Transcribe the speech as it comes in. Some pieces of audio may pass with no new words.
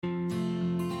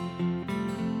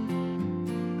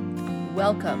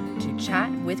Welcome to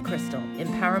Chat with Crystal,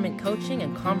 empowerment coaching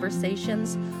and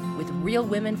conversations with real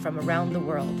women from around the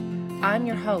world. I'm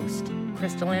your host,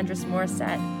 Crystal Andrus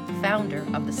Morissette, founder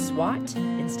of the SWAT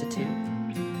Institute.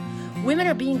 Women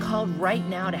are being called right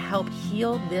now to help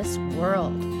heal this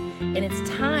world. And it's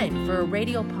time for a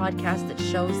radio podcast that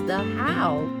shows the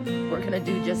how we're going to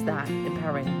do just that,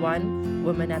 empowering one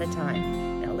woman at a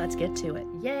time. Now let's get to it.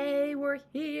 Yay, we're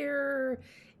here.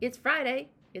 It's Friday.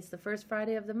 It's the first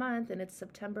Friday of the month, and it's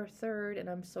September 3rd, and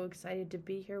I'm so excited to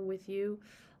be here with you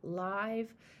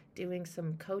live doing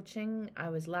some coaching. I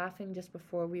was laughing just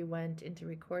before we went into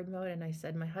record mode, and I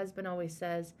said, my husband always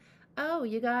says, oh,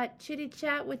 you got Chitty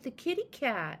Chat with the Kitty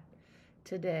Cat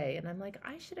today. And I'm like,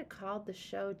 I should have called the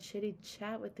show Chitty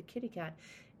Chat with the Kitty Cat.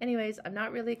 Anyways, I'm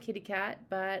not really a kitty cat,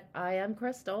 but I am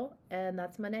Crystal, and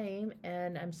that's my name,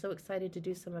 and I'm so excited to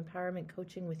do some empowerment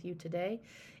coaching with you today.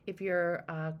 If you're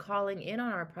calling in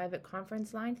on our private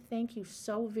conference line, thank you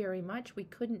so very much. We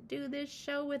couldn't do this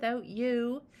show without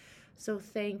you, so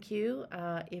thank you.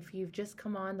 If you've just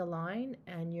come on the line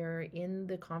and you're in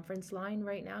the conference line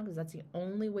right now, because that's the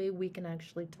only way we can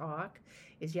actually talk,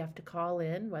 is you have to call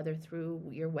in, whether through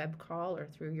your web call or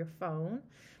through your phone.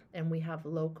 And we have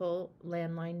local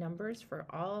landline numbers for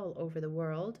all over the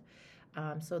world,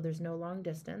 so there's no long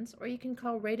distance. Or you can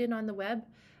call right in on the web.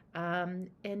 And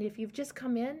if you've just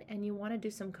come in and you want to do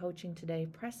some coaching today,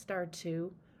 press *2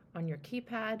 on your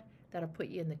keypad. That'll put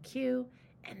you in the queue,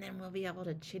 and then we'll be able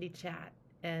to chitty chat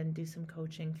and do some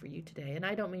coaching for you today. And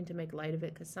I don't mean to make light of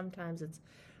it, because sometimes it's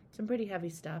some pretty heavy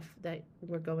stuff that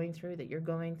we're going through, that you're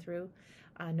going through.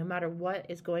 No matter what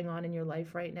is going on in your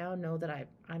life right now, know that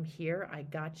I'm here. I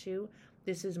got you.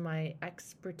 This is my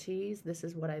expertise. This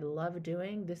is what I love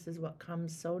doing. This is what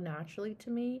comes so naturally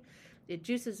to me. It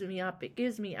juices me up. It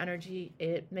gives me energy.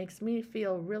 It makes me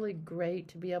feel really great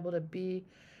to be able to be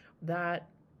that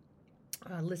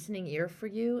listening ear for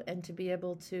you, and to be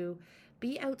able to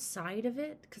be outside of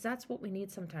it, because that's what we need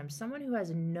sometimes. Someone who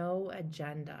has no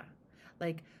agenda.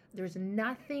 Like, there's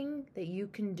nothing that you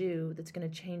can do that's going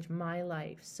to change my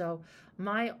life. So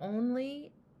my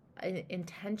only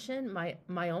intention,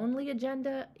 my only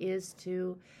agenda is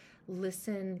to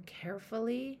listen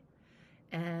carefully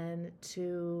and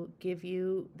to give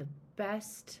you the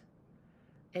best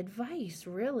advice,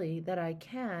 really, that I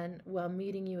can, while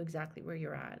meeting you exactly where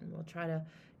you're at. And we'll try to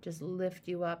just lift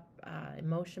you up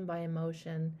emotion by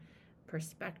emotion,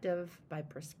 perspective by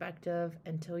perspective,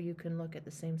 until you can look at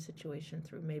the same situation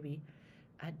through maybe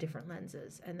different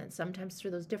lenses. And then sometimes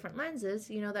through those different lenses,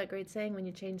 you know that great saying, when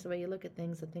you change the way you look at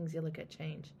things, the things you look at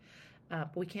change.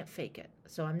 But we can't fake it.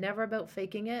 So I'm never about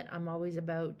faking it. I'm always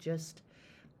about just,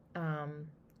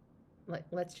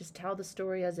 let's just tell the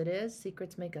story as it is.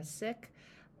 Secrets make us sick.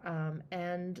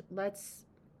 And let's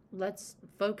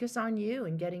focus on you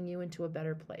and getting you into a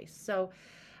better place. So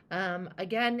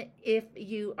again, if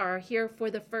you are here for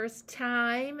the first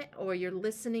time, or you're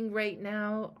listening right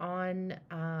now on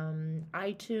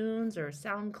iTunes or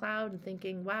SoundCloud and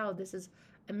thinking, wow, this is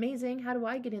amazing, how do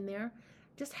I get in there?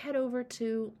 Just head over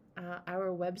to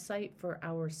our website for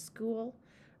our school.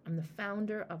 I'm the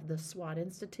founder of the SWAT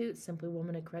Institute, Simply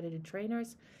Woman Accredited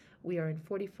Trainers. We are in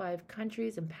 45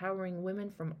 countries, empowering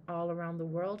women from all around the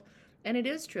world. And it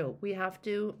is true, we have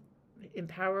to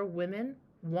empower women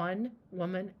one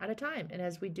woman at a time. And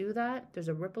as we do that, there's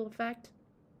a ripple effect.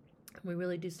 We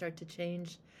really do start to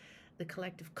change the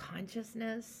collective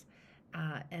consciousness,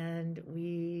 and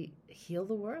we heal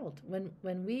the world.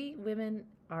 When we women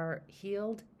are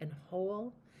healed and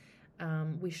whole,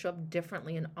 we show up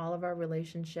differently in all of our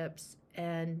relationships,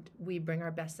 and we bring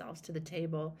our best selves to the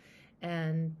table.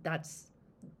 And that's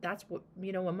what,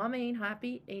 when mama ain't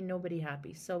happy, ain't nobody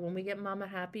happy. So when we get mama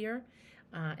happier,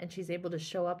 and she's able to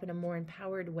show up in a more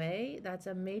empowered way, that's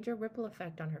a major ripple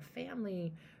effect on her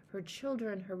family, her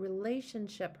children, her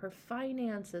relationship, her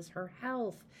finances, her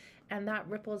health, and that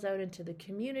ripples out into the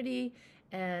community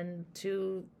and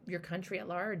to your country at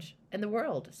large and the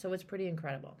world. So it's pretty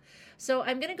incredible. So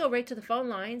I'm going to go right to the phone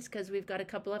lines, because we've got a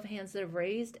couple of hands that have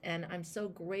raised, and I'm so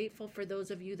grateful for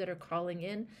those of you that are calling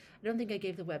in. I don't think I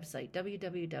gave the website,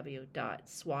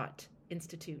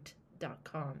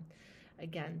 www.swatinstitute.com.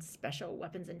 Again, Special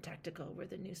Weapons and Tactical. We're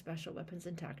the new Special Weapons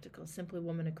and Tactical, Simply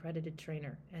Woman Accredited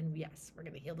Trainer. And yes, we're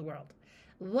going to heal the world.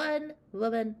 One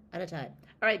woman at a time.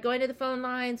 All right, going to the phone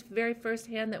lines. Very first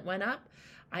hand that went up.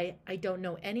 I don't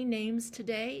know any names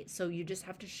today, so you just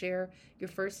have to share your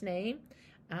first name.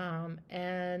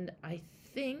 And I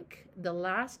think the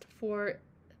last 4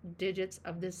 digits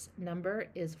of this number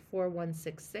is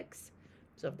 4166.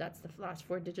 So if that's the last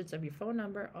 4 digits of your phone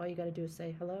number, all you got to do is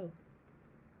say hello.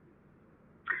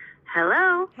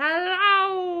 Hello.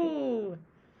 Hello.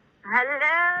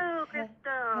 Hello, Crystal.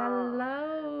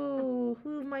 Hello.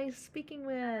 Who am I speaking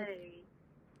with? Hi.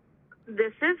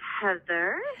 This is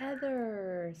Heather.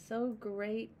 Heather. So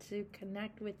great to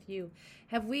connect with you.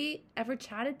 Have we ever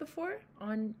chatted before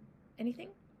on anything?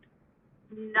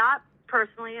 Not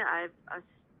personally. I'm a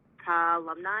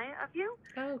alumni of you.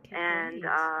 Okay. And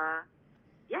great.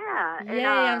 yeah. Yay!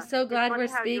 I'm so glad we're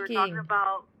it's funny how you were speaking. talking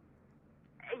about.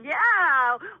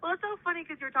 Yeah. Well, it's so funny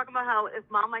because you were talking about how if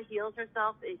Mama heals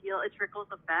herself, it trickles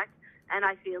effect, and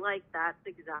I feel like that's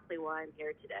exactly why I'm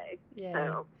here today. Yeah.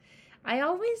 So. I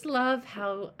always love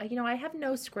how, I have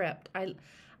no script. I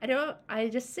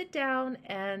just sit down,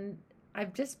 and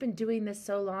I've just been doing this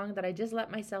so long that I just let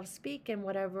myself speak, and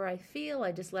whatever I feel,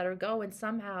 I just let her go. And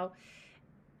somehow,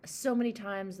 so many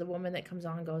times the woman that comes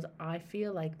on goes, I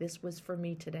feel like this was for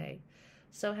me today.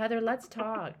 So Heather, let's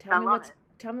talk.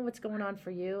 Tell me what's going on for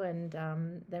you, and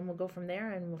then we'll go from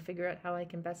there, and we'll figure out how I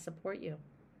can best support you.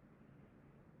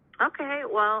 Okay,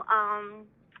 well,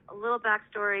 a little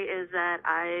backstory is that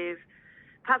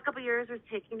past couple years was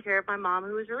taking care of my mom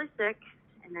who was really sick,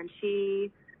 and then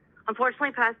she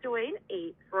unfortunately passed away in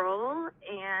April,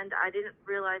 and I didn't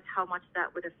realize how much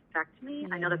that would affect me.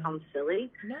 Yeah. I know that sounds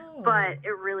silly, No. but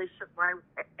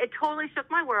it totally shook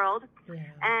my world. Yeah.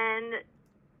 And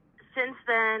since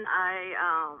then,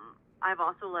 I've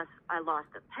also lost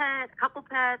a couple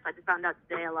pets. I just found out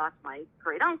today I lost my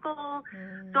great uncle.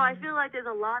 So I feel like there's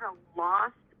a lot of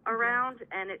loss around,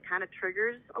 and it kind of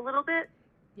triggers a little bit.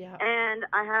 Yeah. And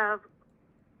I have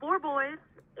 4 boys,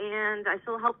 and I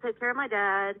still help take care of my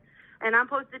dad. And I'm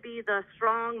supposed to be the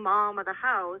strong mom of the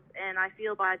house, and I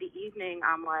feel by the evening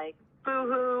I'm like,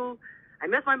 boo-hoo, I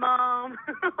miss my mom.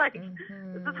 This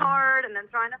is hard. And then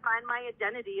trying to find my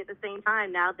identity at the same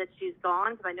time now that she's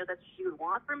gone, because I know that's what she would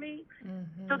want for me.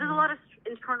 So there's a lot of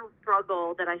internal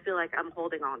struggle that I feel like I'm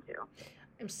holding on to.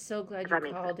 I'm so glad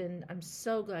you called in. I'm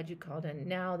so glad you called in.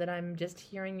 Now that I'm just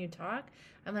hearing you talk,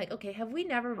 I'm like, okay, have we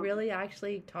never really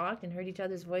actually talked and heard each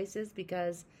other's voices?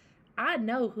 Because I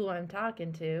know who I'm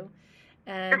talking to.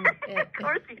 And of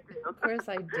course you do. Of course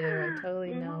I do. I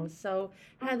totally know. So,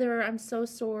 Heather, I'm so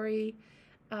sorry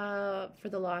for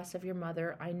the loss of your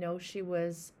mother. I know she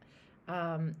was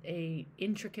a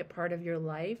intricate part of your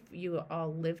life. You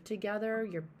all lived together.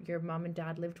 Your mom and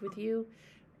dad lived with you,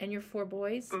 and your 4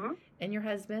 boys, and your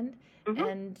husband,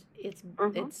 and it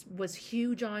was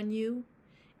huge on you,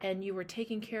 and you were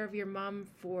taking care of your mom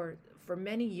for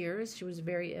many years. She was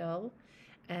very ill,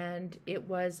 and it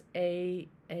was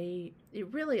it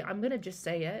really, I'm gonna just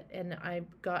say it, and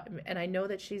I know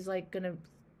that she's like gonna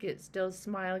still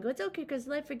smile and go, it's okay, because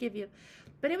I forgive you.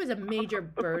 But it was a major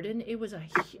burden. It was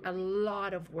a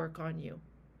lot of work on you.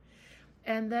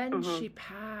 And then she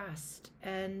passed,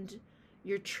 and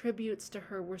your tributes to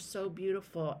her were so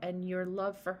beautiful, and your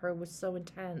love for her was so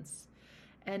intense.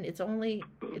 And it's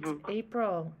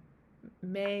April,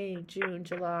 May, June,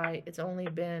 July. It's only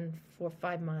been 4 or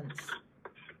 5 months.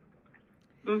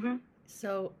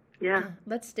 So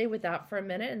let's stay with that for a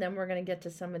minute, and then we're going to get to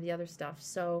some of the other stuff.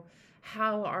 So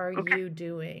how are you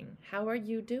doing? How are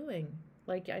you doing?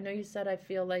 Like, I know you said, I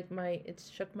feel like it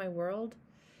shook my world.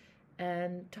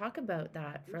 And talk about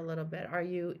that for a little bit. Are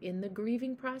you in the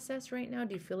grieving process right now?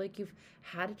 Do you feel like you've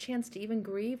had a chance to even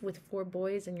grieve with 4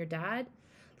 boys and your dad?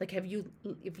 Like, if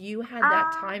you had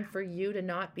that time for you to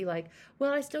not be like,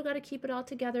 well, I still got to keep it all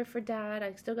together for dad.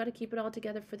 I still got to keep it all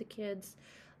together for the kids.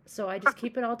 So I just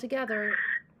keep it all together.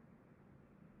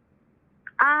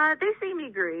 They see me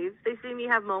grieve. They see me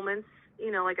have moments,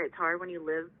 like it's hard when you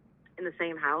live in the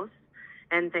same house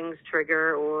and things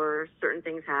trigger or certain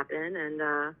things happen. And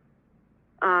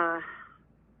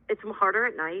it's harder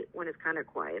at night when it's kind of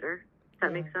quieter. Does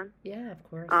that make sense? Yeah, of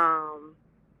course.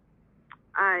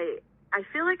 I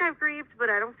feel like I've grieved, but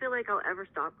I don't feel like I'll ever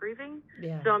stop grieving.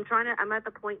 Yeah. So I'm at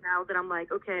the point now that I'm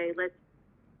like, okay,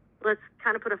 let's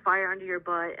kind of put a fire under your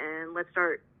butt and let's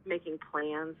start making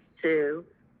plans to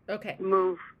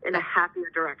move in a happier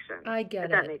direction. I get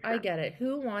it. I get it.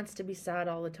 Who wants to be sad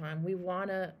all the time? We all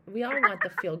want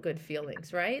the feel good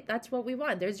feelings, right? That's what we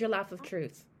want. There's your laugh of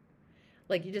truth.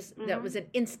 Like, you just, that was an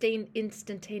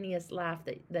instantaneous laugh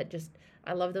that just,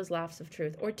 I love those laughs of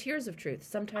truth, or tears of truth.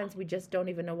 Sometimes we just don't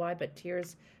even know why, but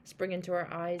tears spring into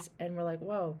our eyes and we're like,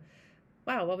 whoa,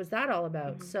 wow, what was that all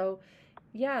about? So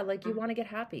yeah, like, you want to get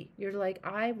happy. You're like,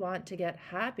 I want to get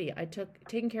happy.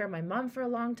 Taking care of my mom for a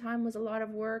long time was a lot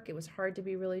of work. It was hard to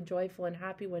be really joyful and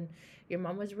happy when your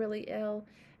mom was really ill.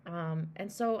 And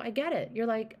so I get it. You're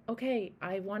like, okay,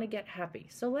 I want to get happy.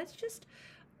 So let's just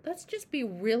let's just be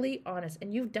really honest.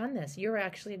 And you've done this. You're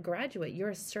actually a graduate. You're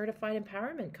a certified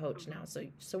empowerment coach now.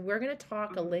 So we're going to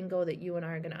talk a lingo that you and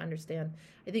I are going to understand.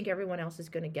 I think everyone else is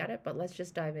going to get it, but let's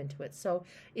just dive into it. So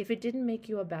if it didn't make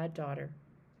you a bad daughter,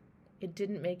 it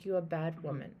didn't make you a bad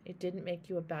woman, it didn't make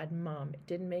you a bad mom, it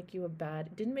didn't make you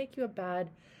a bad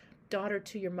daughter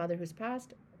to your mother who's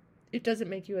passed, it doesn't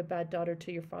make you a bad daughter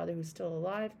to your father who's still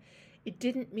alive. It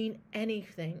didn't mean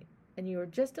anything. And you were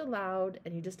just allowed,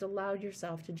 and you just allowed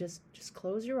yourself to just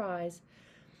close your eyes,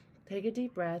 take a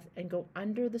deep breath, and go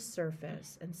under the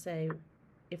surface and say,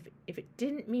 if it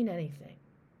didn't mean anything,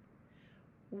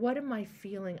 what am I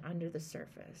feeling under the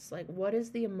surface? Like, what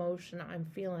is the emotion I'm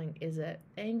feeling? Is it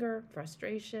anger,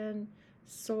 frustration,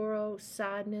 sorrow,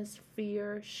 sadness,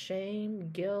 fear, shame,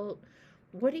 guilt?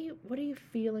 What are you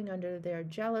feeling under there?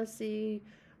 Jealousy?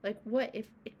 Like, what if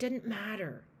it didn't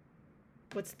matter?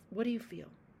 What do you feel?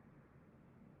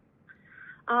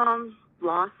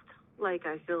 Lost. Like,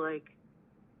 I feel like,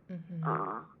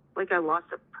 like I lost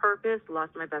a purpose,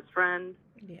 lost my best friend.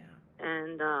 Yeah.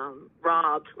 And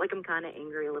robbed. Like, I'm kind of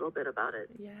angry a little bit about it.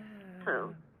 Yeah.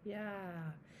 So. Yeah.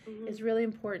 It's really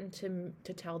important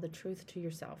to tell the truth to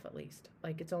yourself, at least.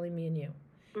 Like, it's only me and you.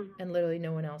 And literally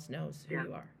no one else knows who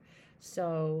you are.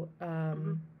 So,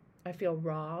 I feel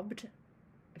robbed.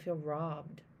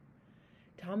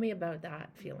 Tell me about that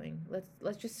feeling.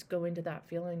 Let's just go into that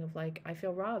feeling of, like, I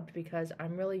feel robbed because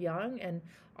I'm really young and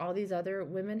all these other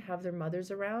women have their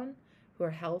mothers around who are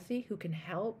healthy, who can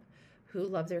help, who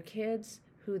love their kids,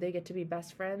 who they get to be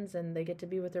best friends and they get to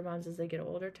be with their moms as they get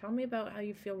older. Tell me about how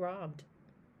you feel robbed.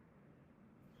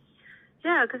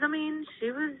 Yeah, because, I mean,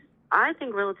 she was, I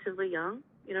think, relatively young.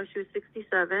 You know, she was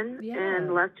 67, and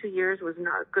the last 2 years was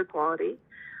not good quality.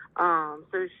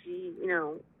 So she, you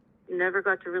know, never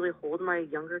got to really hold my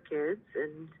younger kids,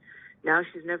 and now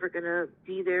she's never going to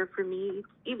be there for me,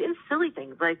 even silly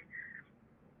things like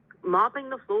mopping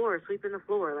the floor, sweeping the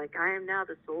floor. Like, I am now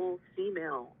the sole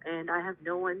female, and I have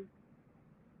no one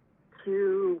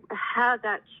to have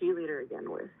that cheerleader again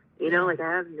with. You know, like, I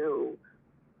have no,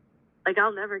 like,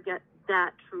 I'll never get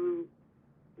that true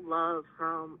love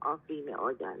from a female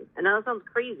again. And that sounds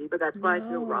crazy, but that's why I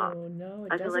feel robbed. No,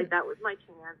 I feel like that was my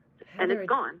chance, Heather, and it's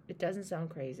gone. It doesn't sound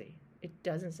crazy.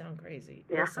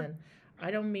 Yeah. Listen,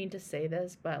 I don't mean to say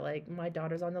this, but, like, my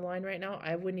daughter's on the line right now.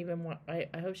 I wouldn't even want, I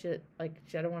hope she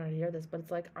don't want to hear this, but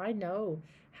it's like, I know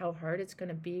how hard it's going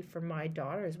to be for my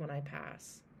daughters when I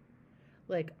pass.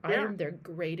 Like, I am their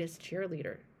greatest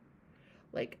cheerleader.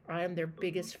 Like, I am their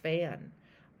biggest fan.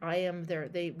 I am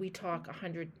we talk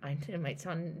 100, it might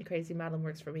sound crazy, Madeline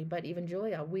works for me, but even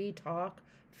Julia, we talk,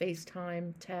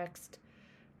 FaceTime, text,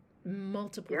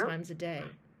 multiple times a day.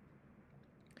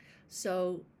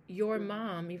 So your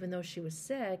mom, even though she was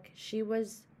sick, she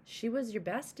was your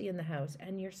bestie in the house,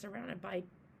 and you're surrounded by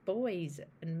boys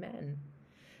and men.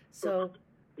 So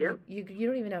you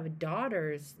don't even have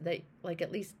daughters that, like,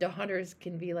 at least daughters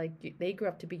can be like, they grew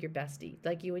up to be your bestie,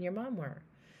 like you and your mom were.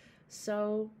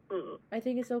 So I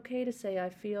think it's okay to say I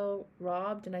feel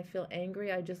robbed and I feel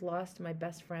angry. I just lost my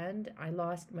best friend. I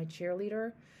lost my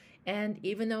cheerleader. And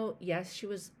even though, yes,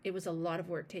 it was a lot of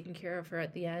work taking care of her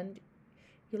at the end,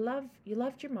 you loved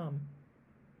your mom.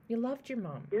 You loved your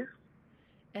mom. Yeah.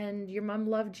 And your mom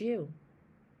loved you.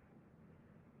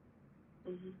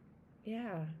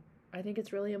 Yeah. I think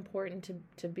it's really important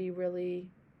to be really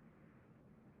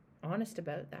honest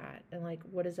about that. And, like,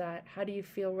 what is that? How do you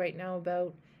feel right now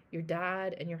about your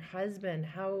dad and your husband?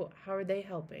 How are they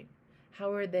helping?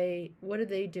 What are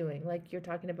they doing? Like, you're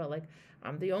talking about, like,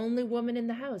 I'm the only woman in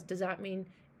the house. Does that mean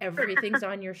everything's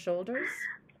on your shoulders?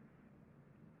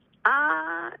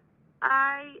 I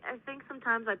think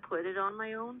sometimes I put it on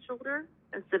my own shoulder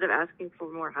instead of asking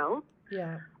for more help.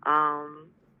 Yeah.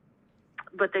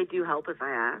 But they do help if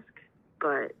I ask.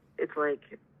 But it's like,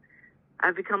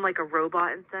 I've become like a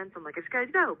robot in a sense. I'm like, I just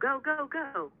gotta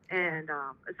go. And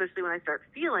especially when I start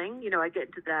feeling, you know, I get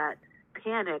into that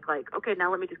panic, like, okay, now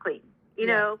let me just clean, you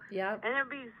know? Yeah. And it'd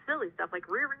be silly stuff, like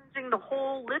rearranging the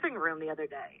whole living room the other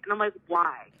day. And I'm like,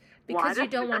 why? Because you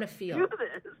don't want to feel. Do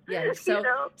this? Yeah, so you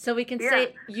know? So we can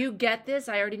say, you get this,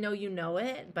 I already know you know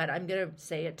it, but I'm going to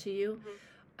say it to you.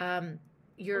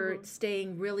 You're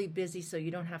staying really busy so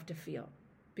you don't have to feel.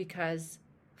 Because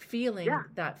feeling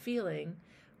that feeling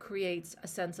creates a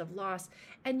sense of loss.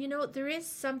 And, you know, there is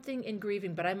something in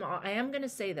grieving, but I am going to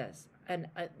say this, and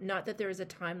not that there is a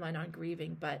timeline on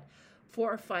grieving, but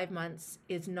 4 or 5 months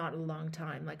is not a long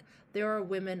time. Like, there are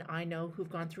women I know who've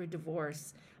gone through a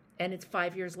divorce, and it's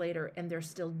 5 years later, and they're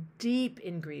still deep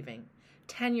in grieving.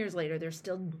 10 years later, they're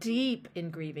still deep in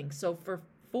grieving. So for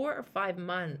 4 or 5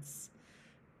 months,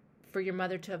 for your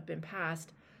mother to have been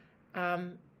passed,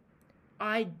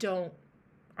 I don't,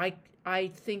 I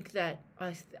think that,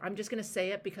 I'm just going to say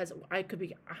it because I could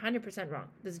be 100% wrong.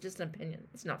 This is just an opinion.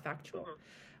 It's not factual.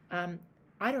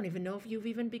 I don't even know if you've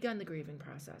even begun the grieving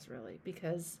process, really,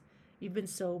 because you've been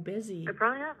so busy. I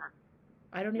probably haven't.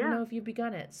 I don't even know if you've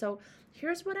begun it. So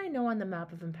here's what I know on the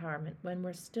map of empowerment. When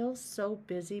we're still so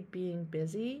busy being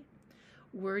busy,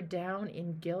 we're down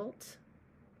in guilt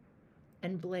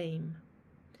and blame,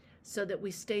 so that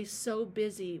we stay so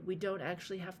busy we don't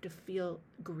actually have to feel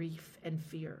grief and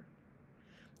fear.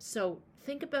 So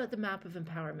think about the map of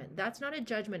empowerment. That's not a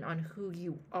judgment on who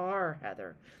you are,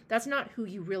 Heather. That's not who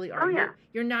you really are. Oh, yeah.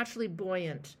 You're naturally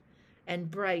buoyant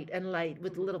and bright and light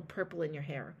with a little purple in your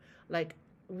hair. Like,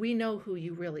 we know who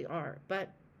you really are.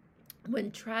 But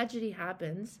when tragedy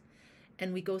happens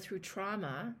and we go through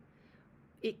trauma,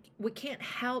 we can't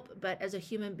help but, as a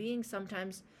human being,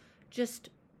 sometimes just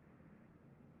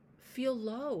feel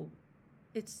low.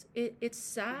 It's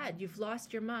sad. You've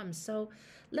lost your mom. So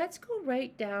let's go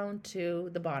right down to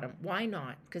the bottom. Why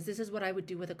not? Because this is what I would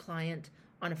do with a client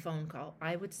on a phone call.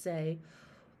 I would say,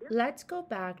 let's go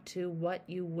back to what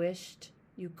you wished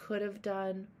you could have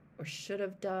done or should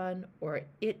have done, or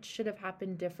it should have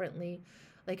happened differently.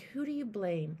 Like, who do you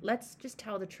blame? Let's just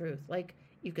tell the truth. Like,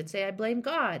 you could say, I blame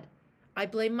God. I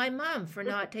blame my mom for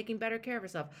not taking better care of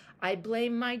herself. I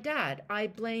blame my dad.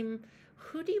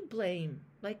 Who do you blame?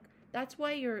 Like, that's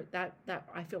why that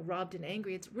I feel robbed and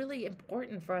angry. It's really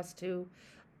important for us to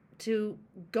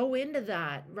go into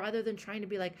that rather than trying to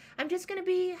be like, I'm just going to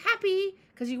be happy,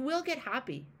 because you will get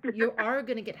happy. You are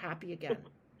going to get happy again.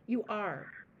 You are.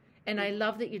 And I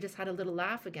love that you just had a little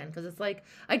laugh again, because it's like,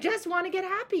 I just want to get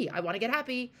happy. I want to get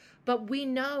happy. But we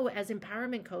know as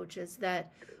empowerment coaches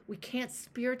that we can't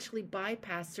spiritually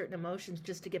bypass certain emotions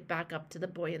just to get back up to the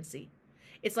buoyancy.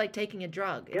 It's like taking a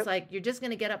drug. It's like you're just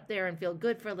going to get up there and feel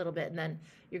good for a little bit, and then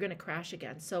you're going to crash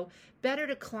again. So better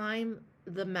to climb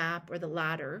the map or the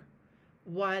ladder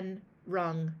one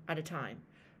rung at a time.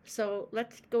 So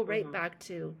let's go right back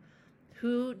to,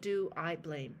 who do I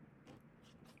blame?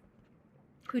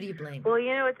 Who do you blame? Well,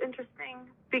 it's interesting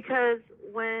because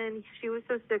when she was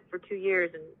so sick for 2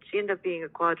 years, and she ended up being a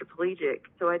quadriplegic,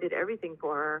 so I did everything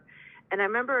for her. And I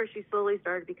remember as she slowly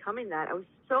started becoming that, I was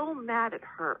so mad at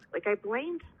her. Like, I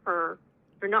blamed her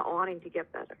for not wanting to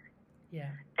get better. Yeah.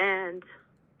 And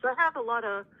so I have a lot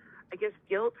of, I guess,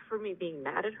 guilt for me being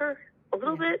mad at her a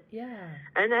little bit. Yeah.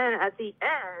 And then at the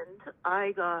end,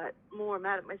 I got more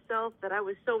mad at myself, that I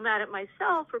was so mad at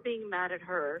myself for being mad at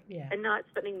her and not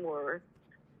spending more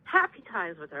happy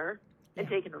times with her and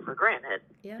taking her for granted.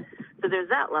 Yeah. So there's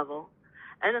that level.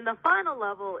 And then the final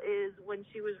level is when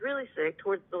she was really sick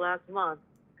towards the last month,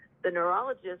 the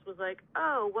neurologist was like,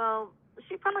 oh, well,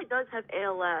 she probably does have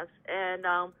ALS, and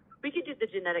we could do the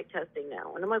genetic testing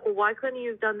now. And I'm like, well, why couldn't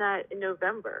you have done that in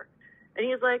November? And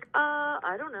he was like,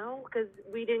 I don't know, because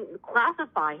we didn't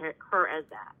classify her as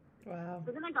that. Wow.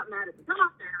 So then I got mad at the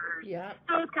doctor. Yeah.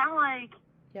 So it's kind of like,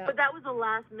 but that was a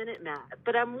last minute mad.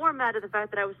 But I'm more mad at the fact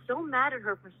that I was so mad at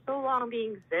her for so long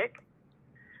being sick.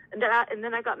 And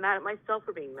then I got mad at myself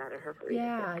for being mad at her for being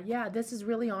sick. Yeah. This is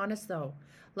really honest, though.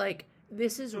 Like,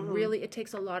 this is really, it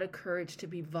takes a lot of courage to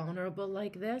be vulnerable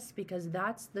like this, because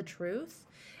that's the truth.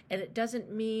 And it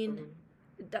doesn't mean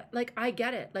that, like, I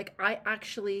get it. Like, I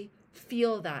actually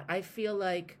feel that. I feel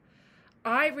like,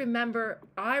 I remember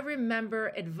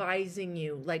advising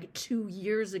you like 2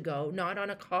 years ago, not on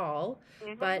a call,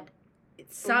 but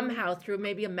somehow through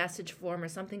maybe a message form or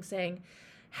something, saying,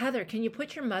 Heather, can you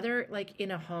put your mother like in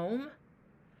a home?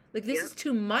 Like, this is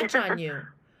too much on you.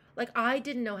 Like, I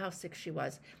didn't know how sick she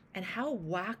was, and how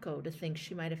wacko to think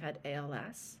she might have had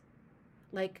ALS.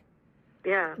 Like,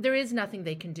 there is nothing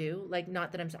they can do. Like,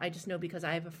 not that I just know because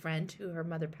I have a friend who her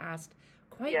mother passed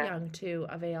quite young too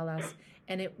of ALS,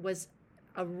 and it was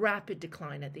a rapid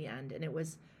decline at the end, and it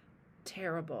was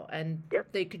terrible. And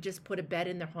they could just put a bed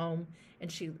in their home, and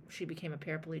she became a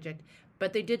paraplegic.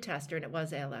 But they did test her, and it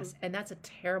was ALS, and that's a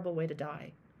terrible way to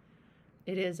die.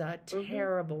 It is a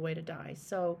terrible way to die.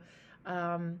 So,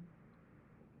 let's.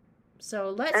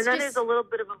 And then there's a little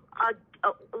bit of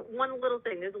one little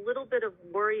thing. There's a little bit of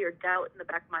worry or doubt in the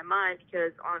back of my mind,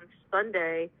 because on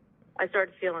Sunday I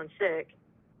started feeling sick,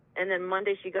 and then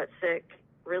Monday she got sick,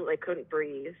 really couldn't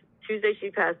breathe. Tuesday she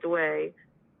passed away.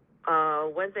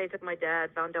 Wednesday I took my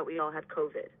dad, found out we all had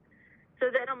COVID.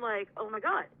 So then I'm like, oh my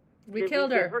God. We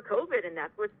killed her. Give her COVID, and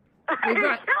that's what we killed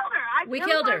her. We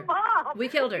killed her. Mom, we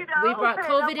killed her. You know? We brought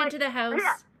COVID like, into the house.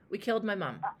 We killed my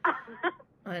mom.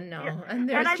 I know. Yeah.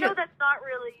 And I know that's not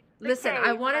really the Listen, case,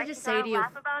 I want to just say to you.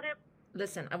 Laugh about it.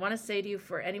 Listen, I want to say to you,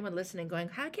 for anyone listening,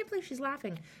 going, I can't believe she's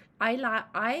laughing.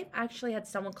 I actually had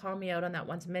someone call me out on that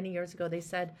once many years ago. They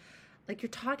said, Like, you're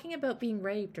talking about being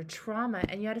raped or trauma,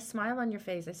 and you had a smile on your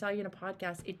face. I saw you in a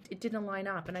podcast. It didn't line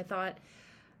up. And I thought,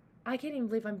 I can't even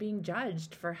believe I'm being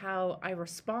judged for how I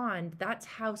respond. That's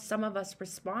how some of us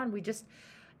respond. We just,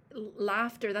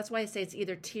 laughter. That's why I say it's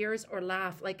either tears or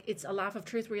laugh. Like, it's a laugh of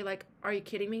truth where you're like, are you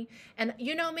kidding me? And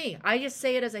you know me, I just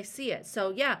say it as I see it.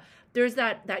 So yeah, there's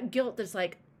that guilt that's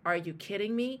like, are you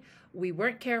kidding me? We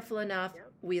weren't careful enough.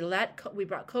 Yep. We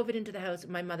brought COVID into the house.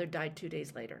 My mother died 2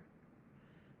 days later.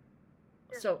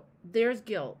 So there's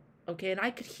guilt, okay? And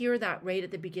I could hear that right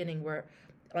at the beginning where,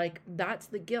 like, that's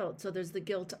the guilt. So there's the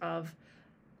guilt of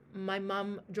my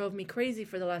mom drove me crazy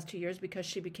for the last 2 years because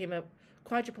she became a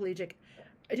quadriplegic.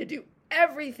 I had to do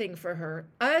everything for her,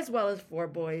 as well as 4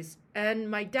 boys. And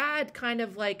my dad kind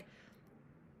of, like,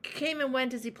 came and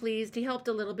went as he pleased. He helped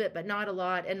a little bit, but not a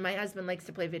lot. And my husband likes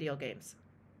to play video games.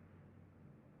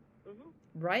 Mm-hmm.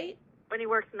 Right? When he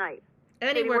works nights.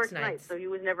 And he works nights. So he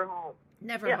was never home.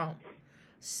 Never home.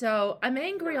 So I'm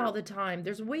angry all the time.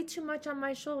 There's way too much on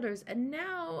my shoulders. And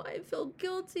now I feel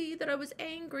guilty that I was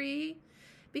angry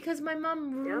because my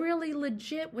mom really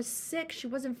legit was sick. She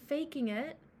wasn't faking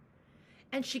it.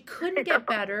 And she couldn't get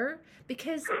better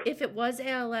because if it was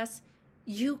ALS,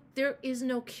 there is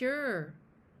no cure.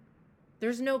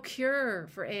 There's no cure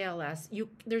for ALS.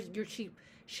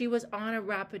 She was on a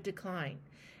rapid decline.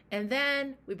 And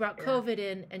then we brought COVID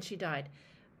in and she died.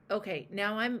 Okay,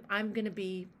 now I'm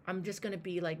just gonna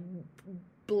be like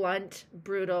blunt,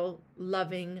 brutal,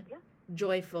 loving,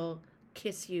 joyful,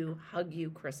 kiss you, hug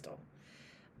you, Crystal.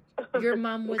 Your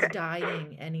mom was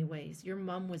dying anyways. Your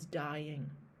mom was dying.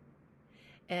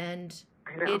 And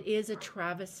it is a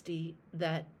travesty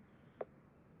that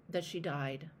she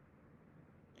died.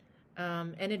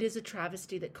 And it is a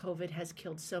travesty that COVID has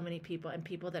killed so many people and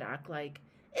people that act like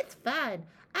it's fun.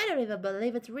 I don't even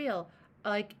believe it's real.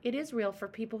 Like, it is real for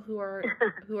people who are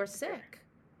sick.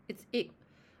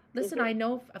 Listen, I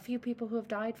know a few people who have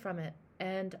died from it,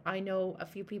 and I know a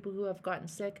few people who have gotten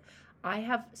sick. I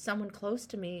have someone close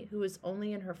to me who is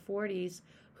only in her 40s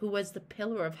who was the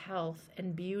pillar of health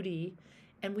and beauty,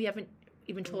 and we haven't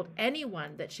even told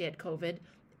anyone that she had COVID,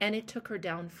 and it took her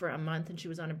down for a month, and she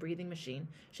was on a breathing machine.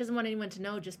 She doesn't want anyone to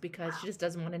know just because she just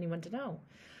doesn't want anyone to know.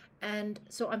 And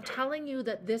so I'm telling you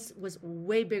that this was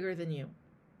way bigger than you.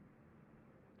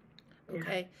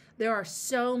 Okay, there are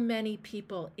so many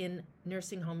people in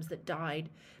nursing homes that died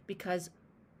because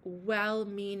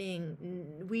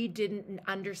well-meaning, we didn't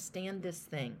understand this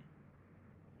thing.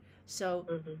 So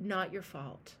not your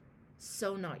fault.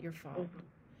 So not your fault.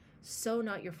 So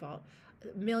not your fault.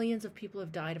 Millions of people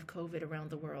have died of COVID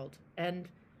around the world, and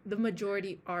the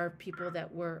majority are people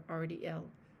that were already ill.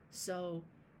 So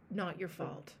not your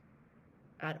fault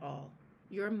at all.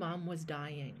 Your mom was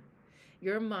dying.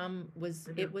 Your mom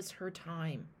it was her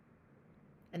time.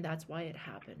 And that's why it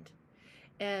happened.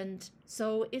 And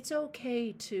so it's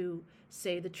okay to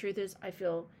say the truth is I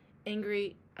feel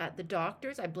angry at the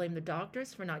doctors. I blame the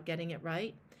doctors for not getting it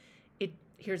right.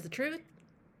 Here's the truth.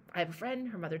 I have a friend,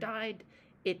 her mother died.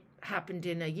 It happened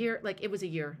in a year, like it was a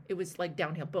year. It was like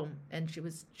downhill, boom. And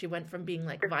she went from being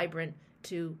like vibrant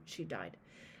to she died.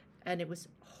 And it was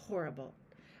horrible.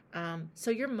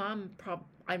 So your mom,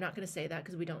 I'm not going to say that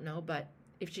because we don't know, but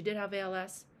if she did have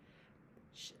ALS,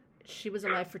 she was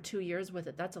alive for 2 years with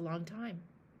it. That's a long time.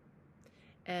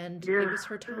 And it was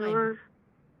her time.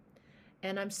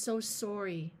 And I'm so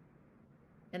sorry.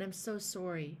 And I'm so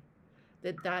sorry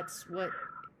that that's what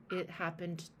it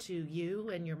happened to you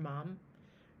and your mom.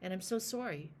 And I'm so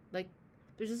sorry. Like,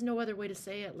 there's just no other way to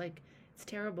say it. Like, it's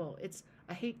terrible.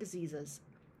 I hate diseases.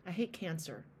 I hate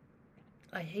cancer.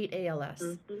 I hate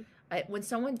ALS. When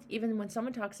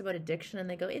someone talks about addiction and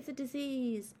they go, it's a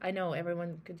disease. I know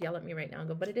everyone could yell at me right now and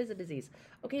go, but it is a disease.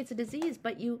 Okay, it's a disease,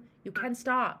 but you can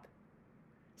stop.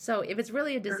 So if it's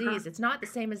really a disease, it's not the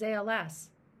same as ALS.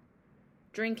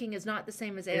 Drinking is not the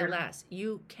same as ALS.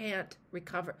 You can't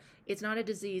recover. It's not a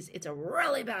disease. It's a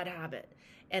really bad habit,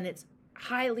 and it's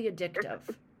highly addictive.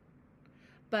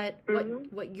 But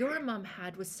what your mom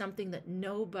had was something that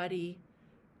nobody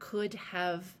could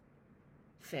have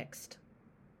fixed,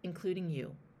 including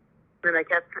you. And I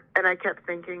kept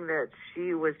thinking that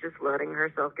she was just letting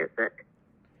herself get sick.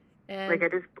 And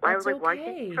like I was like, okay. Why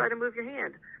can't you try to move your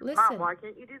hand? Listen, Mom, why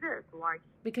can't you do this? Why?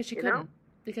 Because she couldn't. Know?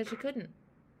 Because she couldn't.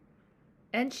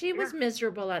 And she was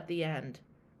miserable at the end.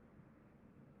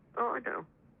 Oh, I know.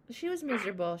 She was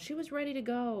miserable. She was ready to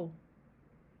go.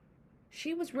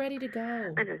 She was ready to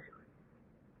go. I know.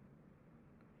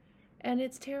 And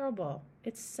it's terrible.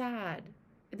 It's sad.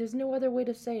 There's no other way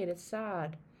to say it. It's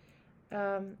sad.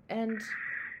 And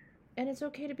it's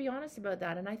okay to be honest about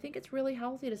that. And I think it's really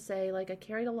healthy to say, like, I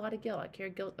carried a lot of guilt. I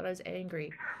carried guilt that I was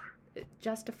angry.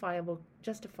 Justifiable.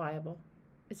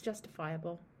 It's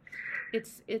justifiable.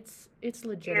 It's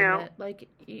legitimate. Like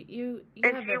you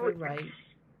have every right.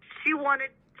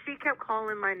 She kept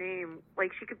calling my name,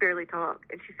 like she could barely talk,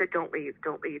 and she said, don't leave,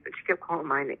 and she kept calling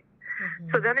my name.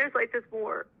 So then there's like this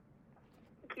more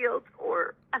guilt,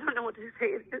 or I don't know what to say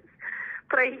it is,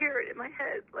 but I hear it in my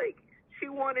head, like she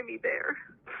wanted me there.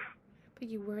 But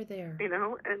you were there. And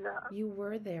you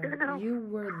were there. You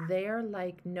were there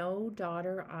like no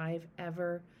daughter I've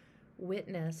ever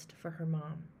witnessed for her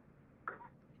mom.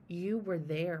 You were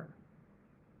there.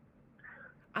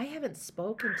 I haven't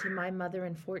spoken to my mother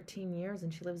in 14 years,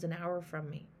 and she lives an hour from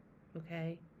me,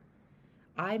 okay?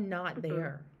 I'm not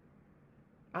there.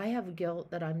 I have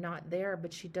guilt that I'm not there,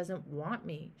 but she doesn't want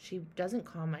me. She doesn't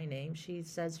call my name. She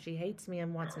says she hates me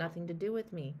and wants nothing to do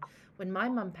with me. When my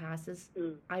mom passes,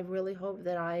 I really hope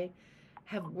that I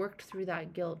have worked through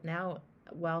that guilt now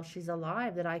while she's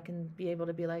alive, that I can be able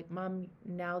to be like, Mom,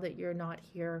 now that you're not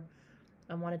here,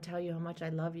 I want to tell you how much I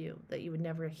love you, that you would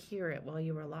never hear it while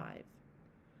you were alive.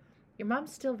 Your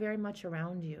mom's still very much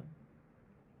around you.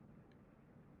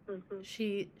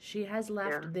 She has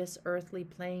left this earthly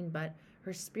plane, but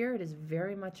her spirit is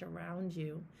very much around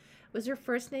you. Was your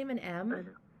first name an M?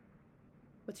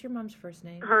 What's your mom's first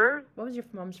name? Her? What was your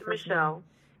mom's first Michelle.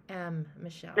 name?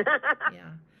 Michelle. Yeah.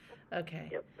 Okay.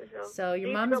 Yep, Michelle. So your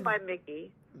she mom's go by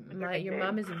Mickey. Your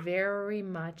mom is very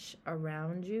much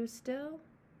around you still.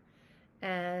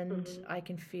 And I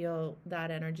can feel that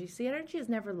energy. See, energy is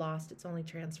never lost. It's only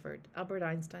transferred. Albert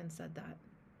Einstein said that.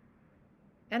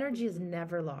 Energy is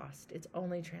never lost. It's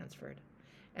only transferred.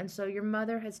 And so your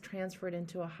mother has transferred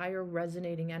into a higher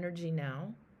resonating energy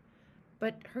now,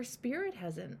 but her spirit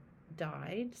hasn't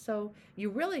died. So you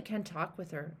really can talk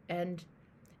with her. And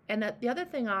the other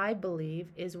thing I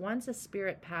believe is once a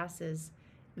spirit passes,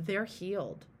 they're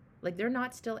healed. Like, they're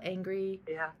not still angry.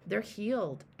 Yeah. They're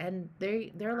healed. And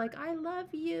they're like, I love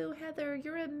you, Heather.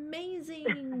 You're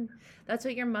amazing. That's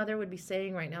what your mother would be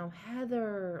saying right now.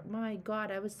 Heather, my God,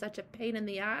 I was such a pain in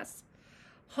the ass.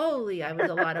 Holy, I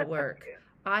was a lot of work.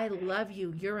 I love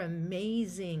you. You're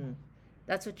amazing.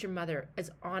 That's what your mother is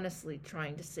honestly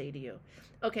trying to say to you.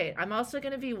 Okay, I'm also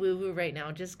going to be woo-woo right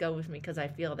now. Just go with me because I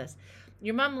feel this.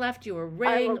 Your mom left you a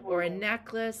ring or a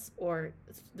necklace, or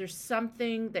there's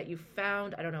something that you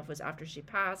found. I don't know if it was after she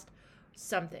passed.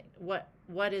 Something.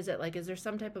 What is it? Like, is there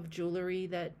some type of jewelry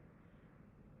that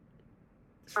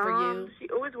for you? She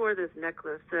always wore this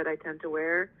necklace that I tend to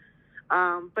wear,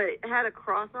 but it had a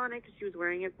cross on it because she was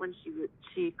wearing it when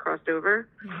she crossed over,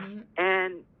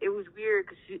 and it was weird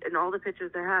because in all the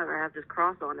pictures I have this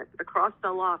cross on it. The cross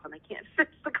fell off, and I can't fix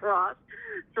the cross,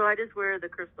 so I just wear the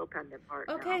crystal pendant part.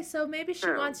 Okay, now. So maybe she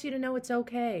wants you to know it's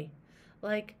okay.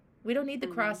 Like, we don't need the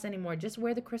cross anymore. Just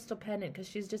wear the crystal pendant because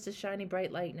she's just a shiny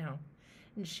bright light now,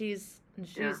 and she's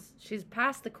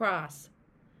past the cross.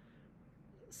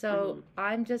 So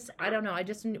I don't know. I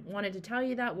just wanted to tell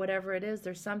you that whatever it is,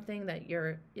 there's something that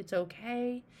it's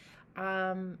okay.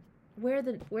 Wear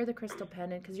the crystal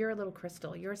pendant because you're a little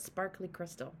crystal. You're a sparkly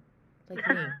crystal, like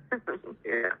me.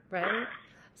 Yeah. Right?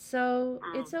 So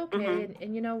it's okay.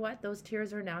 And you know what? Those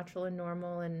tears are natural and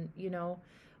normal. And,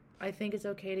 I think it's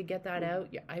okay to get that out.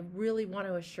 I really want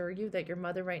to assure you that your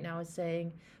mother right now is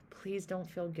saying, please don't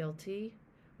feel guilty.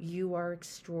 You are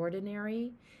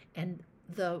extraordinary. And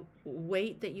the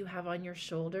weight that you have on your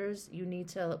shoulders, you need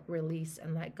to release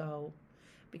and let go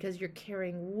because you're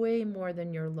carrying way more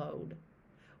than your load,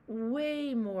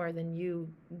 way more than you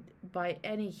by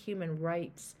any human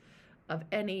rights of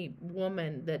any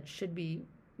woman that should be,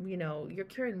 you're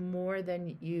carrying more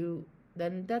than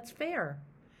that's fair.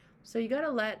 So you got to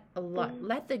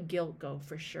let the guilt go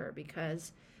for sure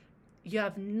because you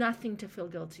have nothing to feel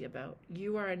guilty about.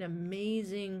 You are an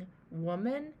amazing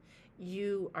woman.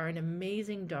 You are an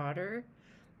amazing daughter,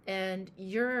 and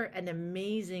you're an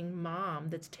amazing mom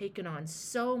that's taken on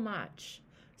so much.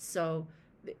 So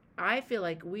I feel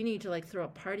like we need to throw a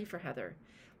party for Heather.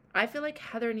 I feel like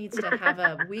Heather needs to have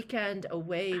a weekend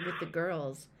away with the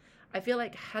girls. I feel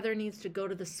like Heather needs to go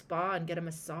to the spa and get a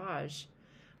massage.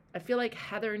 I feel like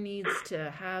Heather needs to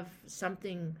have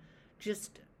something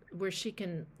just where she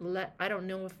can I don't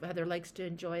know if Heather likes to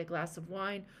enjoy a glass of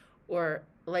wine or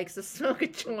likes to smoke a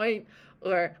joint,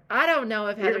 or I don't know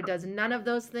if Heather does none of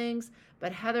those things,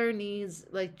 but Heather needs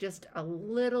just a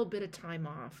little bit of time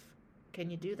off. Can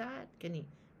you do that? Can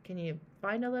you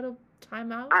find a little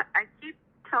time out? I keep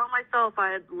telling myself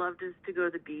I'd love to go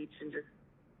to the beach and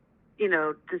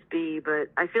just be, but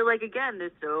I feel like again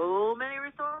there's so many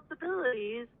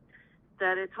responsibilities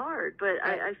that it's hard, but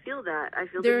I feel that. I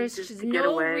feel there's just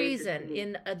no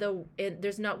reason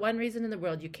there's not one reason in the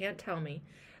world. You can't tell me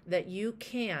that you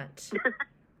can't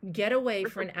get away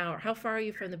for an hour. How far are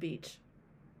you from the beach?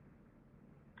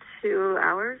 2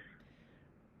 hours.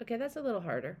 Okay, that's a little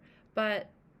harder, but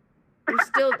you're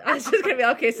still, I was just going to be,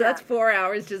 okay, so that's 4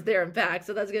 hours just there and back,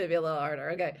 so that's going to be a little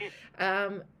harder. Okay.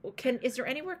 Is there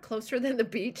anywhere closer than the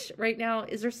beach right now?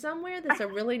 Is there somewhere that's a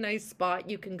really nice spot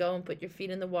you can go and put your feet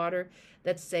in the water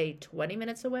that's, say, 20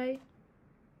 minutes away?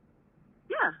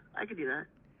 Yeah, I could do that.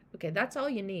 Okay, that's all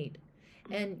you need.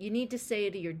 And you need to say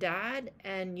to your dad,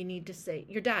 and you need to say,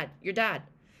 your dad,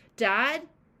 Dad,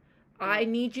 I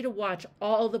need you to watch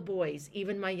all the boys,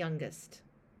 even my youngest.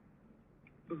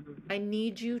 I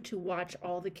need you to watch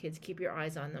all the kids. Keep your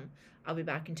eyes on them. I'll be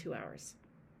back in 2 hours.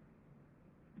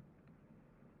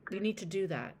 You need to do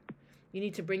that. You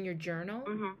need to bring your journal.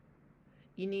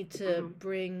 You need to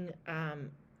bring,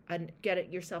 get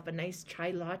yourself a nice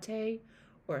chai latte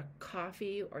or a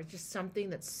coffee or just something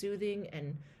that's soothing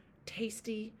and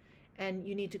tasty. And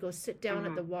you need to go sit down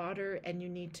at the water, and you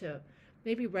need to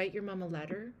maybe write your mom a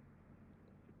letter.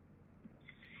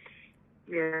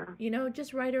 Yeah. You know,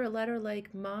 just write her a letter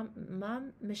like,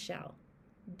 Mom Michelle,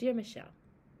 dear Michelle,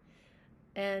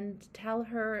 and tell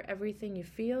her everything you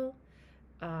feel.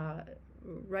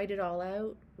 Write it all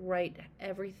out. Write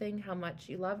everything, how much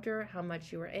you loved her, how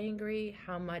much you were angry,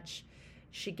 how much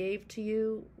she gave to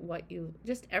you,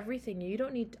 just everything. You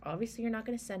don't need, obviously you're not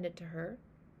going to send it to her.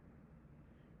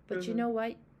 But you know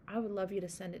what? I would love you to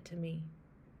send it to me.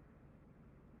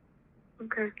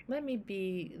 Okay. Let me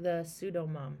be the pseudo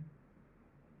mom.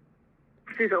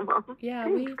 Pseudo-mom. Yeah,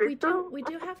 we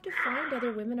do have to find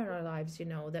other women in our lives,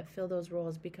 that fill those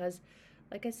roles, because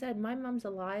like I said, my mom's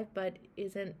alive but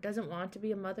doesn't want to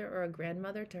be a mother or a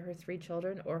grandmother to her 3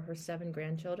 children or her 7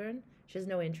 grandchildren. She has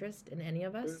no interest in any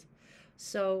of us.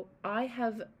 So I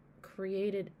have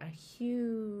created a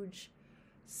huge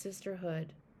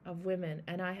sisterhood of women,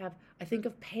 and I think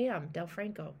of Pam Del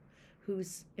Franco,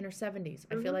 who's in her 70s.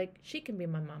 I feel like she can be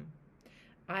my mom.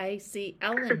 I see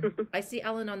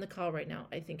Ellen on the call right now.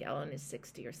 I think Ellen is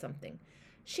 60 or something.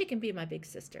 She can be my big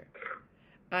sister.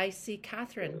 I see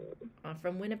Catherine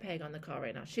from Winnipeg on the call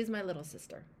right now. She's my little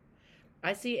sister.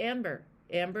 I see Amber.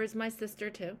 Amber is my sister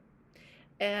too.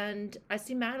 And I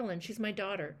see Madeline. She's my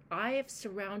daughter. I have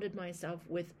surrounded myself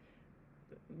with,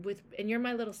 and you're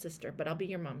my little sister, but I'll be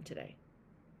your mom today.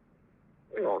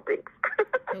 Oh, thanks.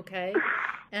 Okay?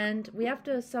 And we have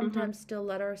to sometimes still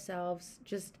let ourselves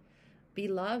just be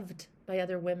loved by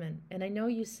other women. And I know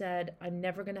you said, I'm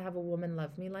never going to have a woman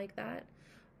love me like that.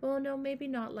 Well, no, maybe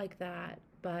not like that,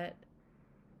 but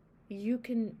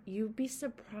you'd be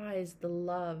surprised the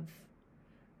love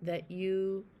that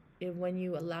when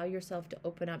you allow yourself to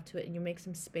open up to it and you make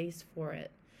some space for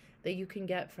it, that you can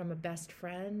get from a best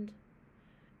friend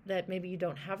that maybe you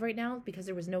don't have right now because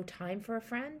there was no time for a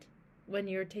friend when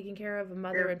you're taking care of a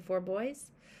mother and 4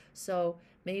 boys. So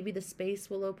maybe the space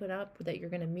will open up that you're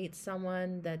going to meet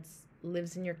someone that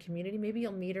lives in your community. Maybe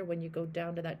you'll meet her when you go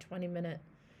down to that 20-minute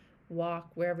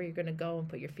walk, wherever you're going to go, and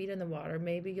put your feet in the water.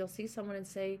 Maybe you'll see someone and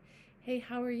say, hey,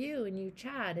 how are you? And you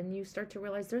chat, and you start to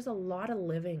realize there's a lot of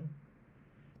living.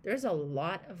 There's a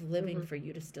lot of living for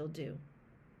you to still do.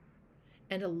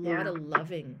 And a lot of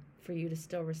loving for you to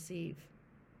still receive.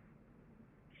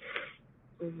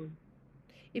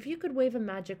 If you could wave a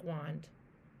magic wand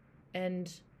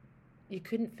and you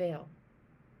couldn't fail,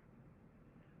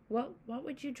 what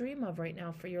would you dream of right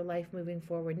now for your life moving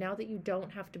forward, now that you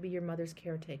don't have to be your mother's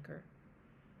caretaker?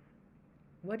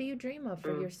 What do you dream of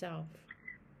for yourself?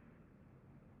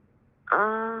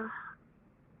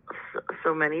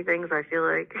 So many things, I feel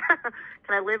like.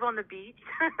 Can I live on the beach?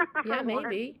 Yeah,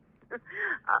 maybe.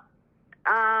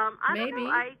 I don't know.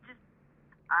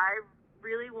 I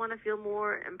really want to feel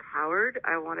more empowered.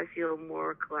 I want to feel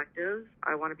more collective.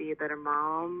 I want to be a better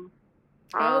mom.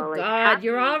 Oh, God,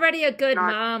 you're already a good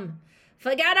mom.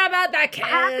 Forget about the kids.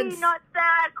 Happy, not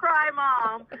sad, cry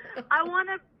mom. I want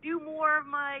to do more of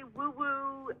my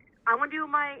woo-woo. I want to do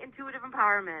my intuitive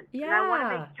empowerment. Yeah. And I want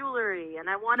to make jewelry. And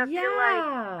I want to feel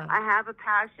like I have a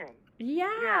passion.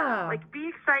 Yeah. Like, be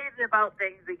excited about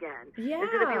things again. Yeah.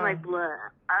 Instead of being like, blah.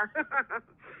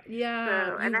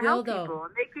 Yeah, and I help people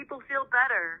and make people feel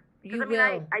better. You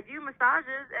will. I do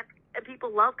massages, and people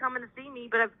love coming to see me,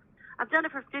 but I've done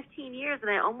it for 15 years,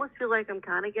 and I almost feel like I'm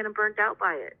kind of getting burnt out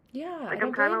by it. Yeah, like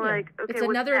I'm kind of like, okay, it's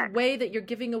another way that you're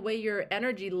giving away your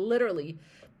energy, literally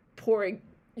pouring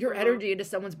your energy into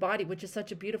someone's body, which is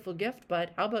such a beautiful gift.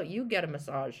 But how about you get a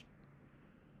massage?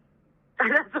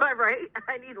 That's what, right?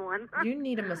 I need one. You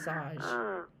need a massage.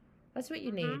 That's what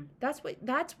you need. That's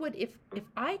what if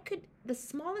I could, the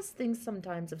smallest things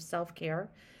sometimes of self-care,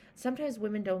 sometimes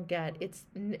women don't get.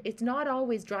 It's not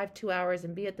always drive 2 hours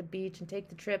and be at the beach and take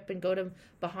the trip and go to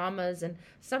Bahamas. And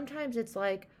sometimes it's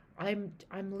like I'm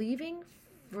leaving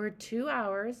for 2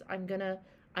 hours. I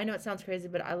know it sounds crazy,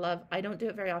 but I don't do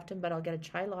it very often, but I'll get a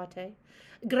chai latte,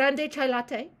 grande chai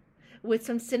latte, with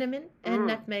some cinnamon and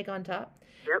nutmeg on top.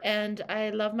 Yep. And I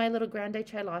love my little grande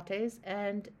chai lattes,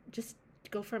 and just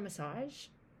go for a massage.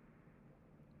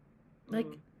 Like,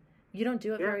 you don't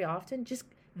do it very often. Just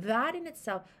that in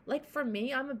itself. Like, for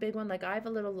me, I'm a big one. Like, I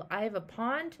have a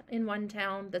pond in one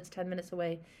town that's 10 minutes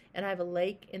away, and I have a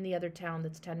lake in the other town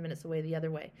that's 10 minutes away the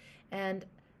other way. And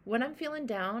when I'm feeling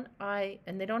down,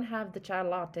 and they don't have the chai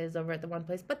lattes over at the one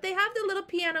place, but they have the little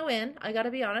piano in, I got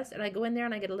to be honest, and I go in there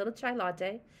and I get a little chai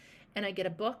latte, and I get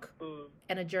a book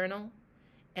and a journal,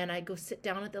 and I go sit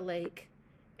down at the lake,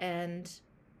 and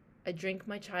I drink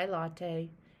my chai latte,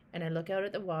 and I look out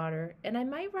at the water, and I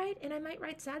might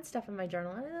write sad stuff in my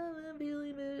journal. I don't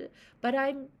believe it. But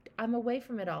I'm away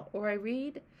from it all. Or I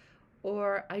read,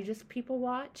 or I just people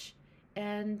watch,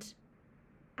 and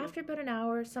after about an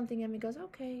hour, something in me goes,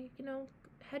 okay,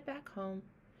 head back home.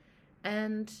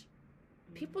 And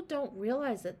people don't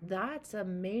realize that that's a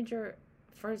major,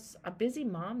 for a busy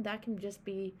mom, that can just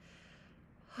be,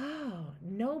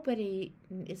 nobody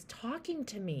is talking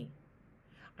to me.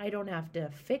 I don't have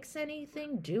to fix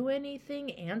anything, do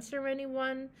anything, answer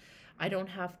anyone. I don't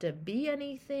have to be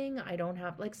anything. I don't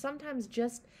have, sometimes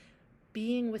just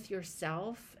being with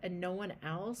yourself and no one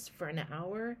else for an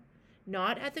hour,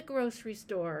 not at the grocery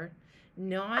store,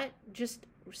 not just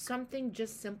something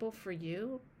just simple for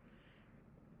you,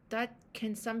 that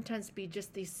can sometimes be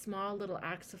just these small little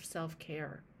acts of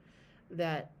self-care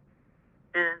that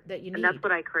you need. And that's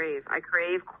what I crave. I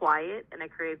crave quiet, and I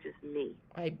crave just me.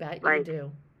 I bet you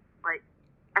do.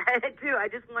 I do. I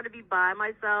just want to be by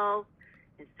myself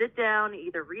and sit down and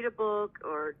either read a book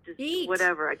or just eat.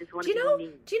 Whatever. I just want to be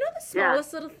me. Do you know the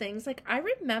smallest little things?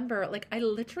 I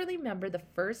literally remember the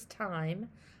first time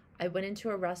I went into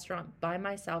a restaurant by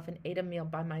myself and ate a meal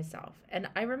by myself. And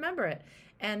I remember it.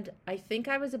 And I think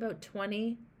I was about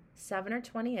 27 or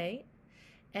 28.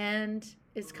 And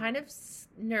it's kind of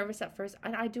nervous at first.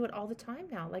 And I do it all the time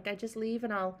now. I just leave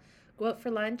and I'll go out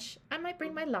for lunch. I might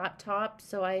bring my laptop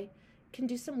so I can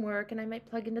do some work, and I might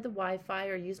plug into the Wi-Fi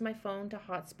or use my phone to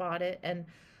hotspot it. And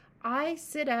I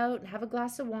sit out and have a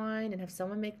glass of wine and have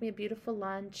someone make me a beautiful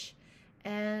lunch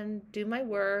and do my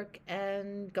work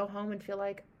and go home and feel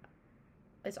like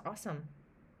it's awesome.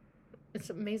 It's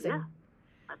amazing. Yeah,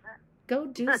 I bet. Go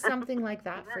do something like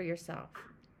that for yourself.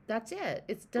 That's it.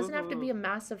 It doesn't have to be a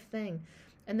massive thing.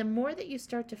 And the more that you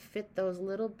start to fit those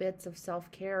little bits of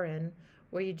self-care in,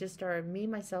 where you just are me,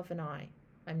 myself, and I.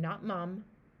 I'm not mom.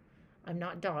 I'm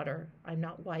not daughter. I'm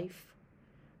not wife.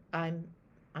 I'm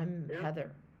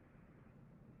Heather.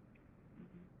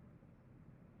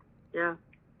 Yeah,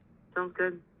 sounds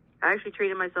good. I actually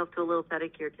treated myself to a little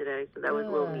pedicure today, so that was a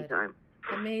little me time.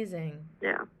 Amazing.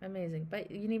 Yeah. Amazing. But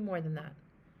you need more than that.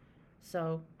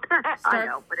 So I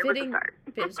know, but fitting. It was hard.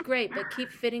 It's great, but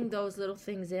keep fitting those little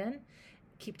things in.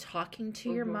 Keep talking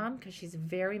to your mom, because she's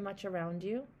very much around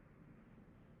you.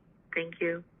 Thank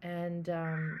you. And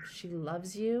she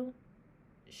loves you.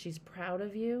 She's proud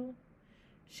of you.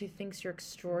 She thinks you're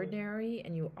extraordinary,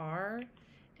 and you are.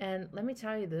 And let me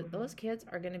tell you, those kids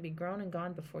are going to be grown and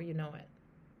gone before you know it.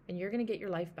 And you're going to get your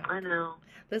life back. I know.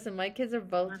 Listen, my kids are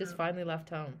both just finally left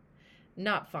home.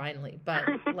 Not finally, but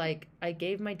I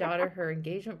gave my daughter her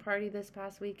engagement party this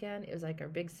past weekend. It was like our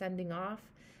big sending off.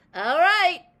 All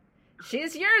right,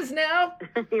 she's yours now.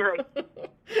 You're like...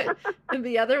 And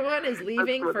the other one is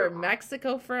leaving for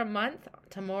Mexico for a month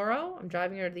tomorrow. I'm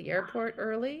driving her to the airport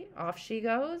early. Off she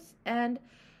goes. And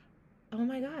oh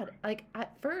my God,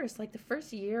 at first, the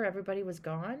first year everybody was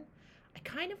gone, I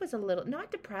kind of was a little,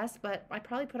 not depressed, but I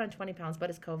probably put on 20 pounds, but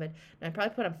it's COVID. And I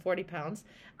probably put on 40 pounds.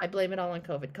 I blame it all on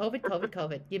COVID.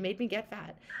 COVID. You made me get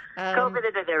fat. COVID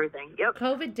did everything. Yep.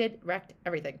 COVID wrecked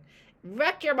everything.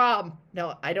 Wreck your mom.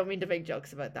 No, I don't mean to make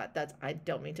jokes about that. I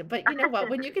don't mean to. But you know what?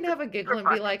 When you can have a giggle and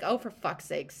be like, oh, for fuck's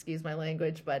sake, excuse my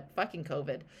language, but fucking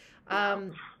COVID.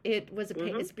 It was a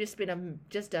pain. It's just been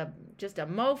just a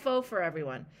mofo for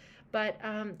everyone. But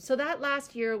so that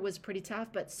last year was pretty tough,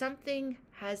 but something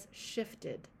has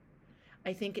shifted.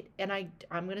 I think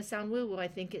I'm going to sound woo-woo. I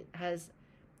think it has,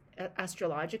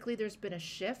 astrologically, there's been a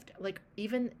shift,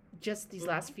 even just these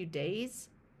last few days.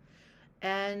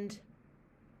 And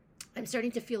I'm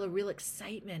starting to feel a real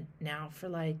excitement now for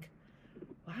wow,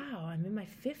 I'm in my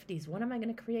 50s. What am I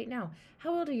going to create now?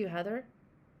 How old are you, Heather?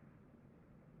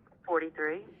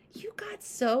 43. You got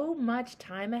so much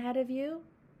time ahead of you.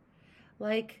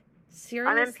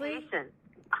 Seriously? I'm impatient.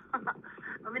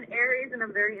 I'm an Aries and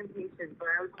I'm very impatient, but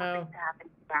I was hoping to happen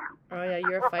fast. Oh yeah,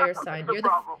 you're a fire sign.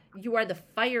 You are the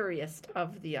fieriest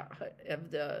of the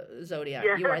zodiac.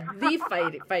 Yeah. You are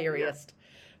the fieriest,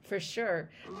 for sure.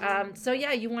 So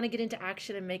yeah, you want to get into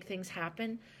action and make things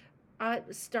happen.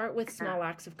 Start with small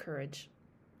acts of courage,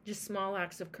 just small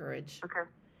acts of courage. Okay.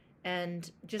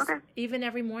 And just even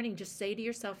every morning, just say to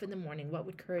yourself in the morning, what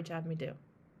would courage have me do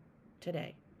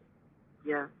today?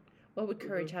 Yeah. What would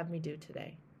courage have me do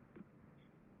today?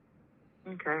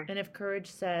 Okay. And if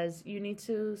courage says you need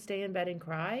to stay in bed and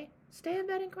cry, stay in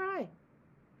bed and cry.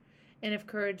 And if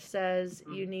courage says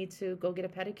you need to go get a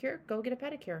pedicure, go get a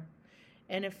pedicure.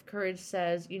 And if courage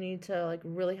says you need to like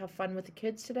really have fun with the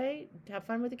kids today, have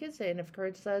fun with the kids today. And if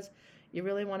courage says you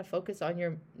really want to focus on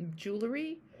your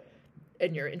jewelry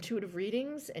and your intuitive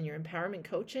readings and your empowerment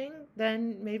coaching,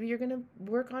 then maybe you're going to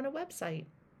work on a website.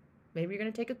 Maybe you're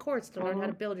going to take a course to learn how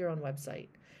to build your own website.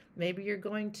 Maybe you're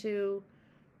going to,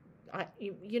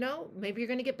 maybe you're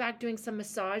going to get back doing some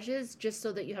massages just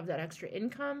so that you have that extra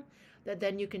income, that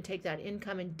then you can take that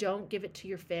income and don't give it to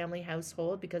your family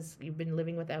household because you've been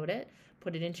living without it.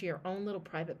 Put it into your own little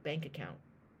private bank account.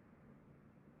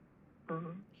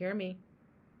 Hear me?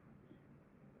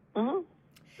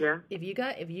 Yeah. If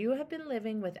you have been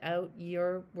living without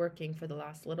your working for the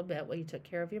last little bit while you took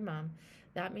care of your mom,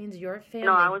 that means your family.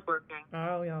 No, I was working.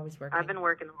 Oh, you're always working. I've been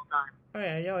working the whole time. Oh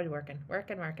yeah, you're always working.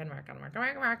 Working.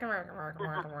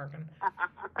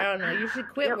 I don't know. You should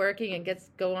quit working and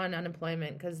go on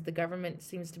unemployment because the government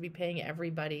seems to be paying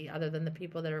everybody other than the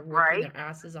people that are working their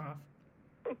asses off.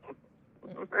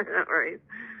 Right.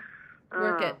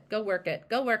 Work it. Go work it.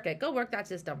 Go work it. Go work that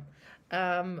system.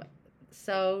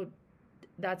 So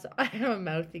I'm a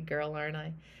mouthy girl, aren't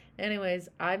I? Anyways,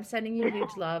 I'm sending you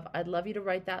huge love. I'd love you to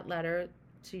write that letter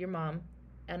to your mom,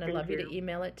 and I'd love you to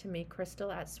email it to me,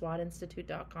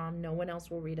 crystal@swatinstitute.com. No one else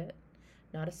will read it.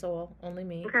 Not a soul, only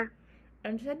me. Okay.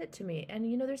 And send it to me.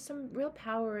 And there's some real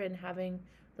power in having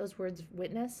those words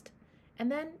witnessed.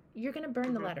 And then you're going to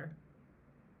burn the letter.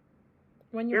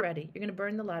 When you're ready, you're going to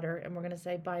burn the letter, and we're going to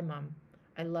say, bye, Mom.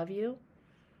 I love you.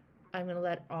 I'm going to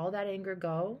let all that anger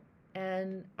go,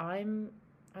 and I'm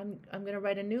going to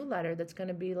write a new letter that's going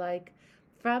to be like,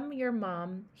 from your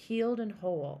mom, healed and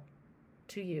whole,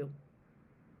 to you.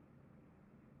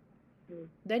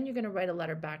 Then you're going to write a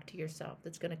letter back to yourself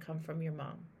that's going to come from your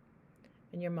mom.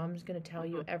 And your mom's going to tell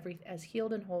you as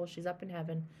healed and whole, she's up in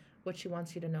heaven, what she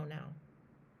wants you to know now.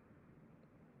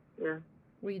 Yeah.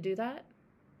 Will you do that?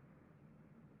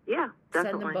 Yeah,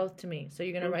 definitely. Send them both to me. So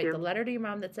you're going to write the letter to your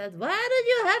mom that says, why did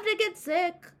you have to get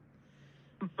sick?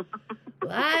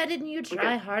 Why didn't you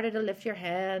try harder to lift your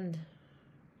hand?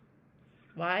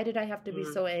 Why did I have to be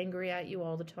so angry at you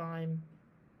all the time?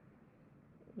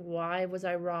 Why was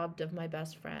I robbed of my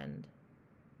best friend?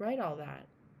 Write all that.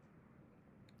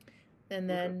 And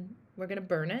then we're going to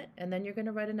burn it. And then you're going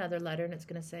to write another letter, and it's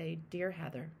going to say, Dear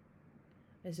Heather,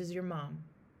 this is your mom.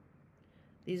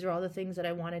 These are all the things that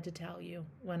I wanted to tell you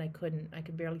when I couldn't. I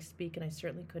could barely speak, and I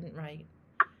certainly couldn't write.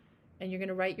 And you're going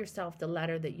to write yourself the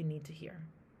letter that you need to hear.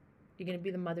 You're going to be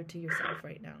the mother to yourself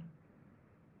right now.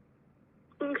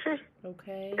 Okay.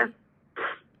 Okay? Yeah.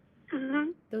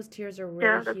 Mm-hmm. Those tears are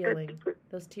really healing.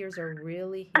 Those tears are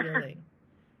really healing.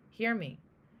 Hear me.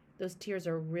 Those tears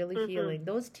are really healing.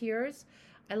 Those tears,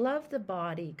 I love the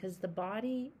body because the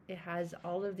body, it has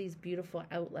all of these beautiful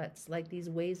outlets, like these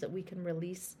ways that we can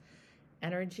release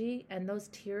energy. And those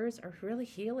tears are really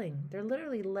healing. They're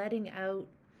literally letting out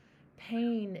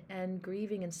pain and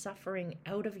grieving and suffering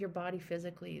out of your body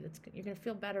physically. You're going to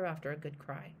feel better after a good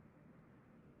cry.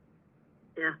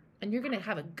 Yeah. And you're going to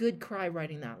have a good cry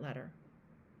writing that letter.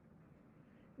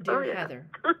 Dear Heather.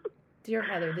 Dear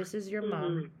Heather, this is your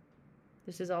mom.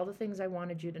 This is all the things I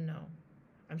wanted you to know.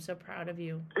 I'm so proud of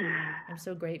you. I'm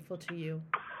so grateful to you.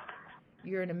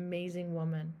 You're an amazing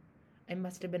woman. I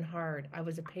must have been hard. I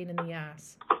was a pain in the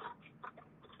ass.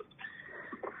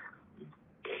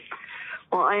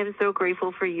 Well, I am so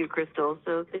grateful for you, Crystal.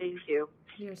 So thank you.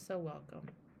 You're so welcome.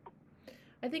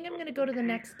 I think I'm going to go to the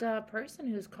next person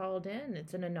who's called in.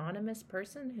 It's an anonymous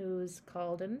person who's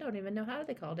called in. I don't even know how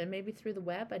they called in. Maybe through the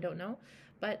web. I don't know.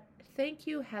 But thank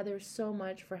you, Heather, so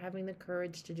much for having the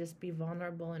courage to just be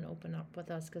vulnerable and open up with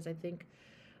us, because I think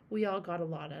we all got a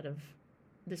lot out of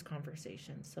this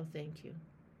conversation. So thank you.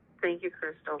 Thank you,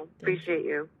 Crystal. Appreciate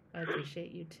you. I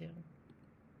appreciate you too.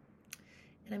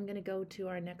 And I'm going to go to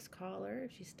our next caller,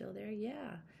 if she's still there.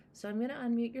 Yeah. So I'm going to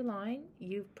unmute your line.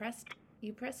 You pressed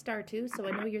 *2, so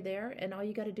I know you're there, and all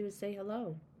you got to do is say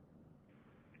hello.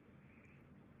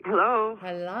 Hello.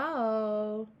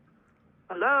 Hello.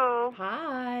 Hello.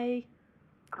 Hi.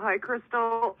 Hi,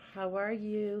 Crystal. How are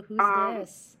you? Who's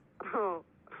this? Oh,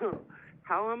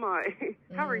 how am I?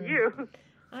 How are you?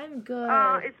 I'm good.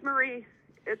 It's Marie.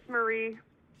 It's Marie.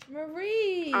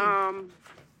 Marie.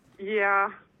 Yeah.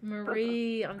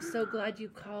 Marie, I'm so glad you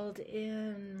called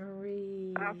in,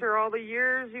 Marie. After all the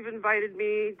years you've invited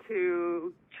me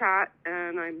to chat,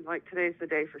 and I'm like, today's the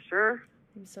day for sure.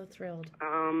 I'm so thrilled.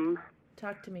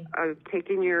 Talk to me. I've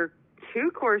taken your 2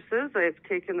 courses. I've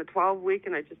taken the 12-week,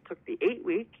 and I just took the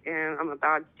 8-week, and I'm a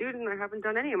bad student. I haven't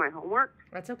done any of my homework.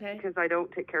 That's okay. Because I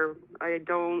don't take care of, I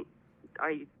don't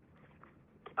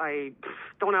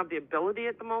have the ability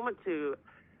at the moment to,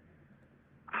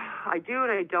 I do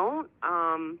and I don't.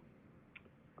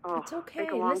 It's okay.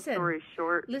 Make a long story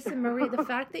short. Listen, Marie, the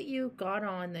fact that you got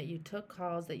on, that you took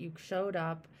calls, that you showed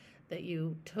up, that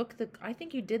you took I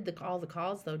think you did all the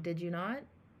calls though, did you not?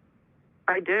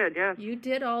 I did, yes. You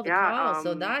did all the calls,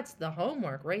 so that's the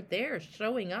homework right there.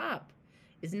 Showing up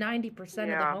is 90% of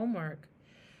the homework.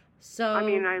 So I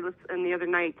mean, I listened, and the other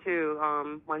night too,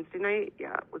 Wednesday night,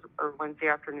 or Wednesday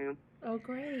afternoon. Oh,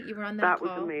 great. You were on that call?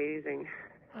 That was amazing.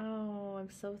 Oh, I'm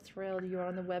so thrilled. You were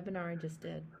on the webinar I just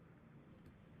did.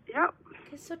 Yep.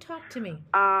 Okay, so talk to me.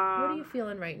 What are you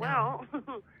feeling right now?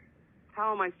 Well,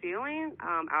 how am I feeling?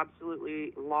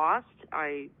 Absolutely lost. If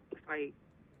I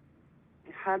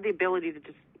had the ability to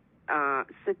just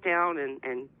sit down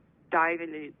and dive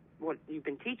into what you've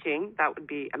been teaching, that would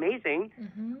be amazing.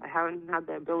 Mm-hmm. I haven't had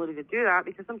the ability to do that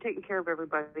because I'm taking care of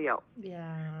everybody else.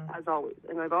 Yeah. As always.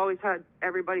 And I've always had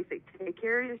everybody say, take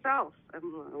care of yourself. I'm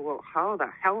like, well, how the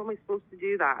hell am I supposed to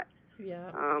do that?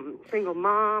 Yeah. Single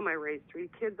mom. I raised 3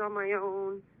 kids on my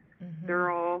own. Mm-hmm.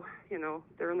 They're all,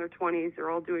 they're in their 20s.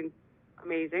 They're all doing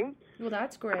amazing. Well,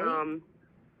 that's great.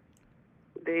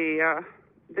 They're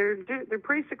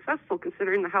pretty successful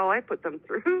considering the hell I put them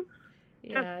through.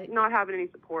 Yeah. Just not having any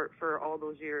support for all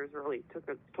those years really took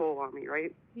a toll on me,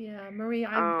 right? Yeah, Marie,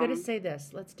 I'm going to say this.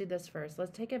 Let's do this first.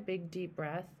 Let's take a big, deep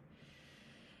breath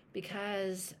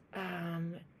because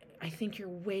I think you're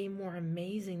way more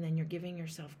amazing than you're giving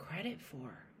yourself credit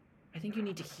for. I think you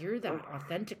need to hear that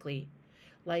authentically.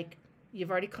 Like,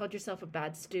 you've already called yourself a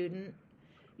bad student.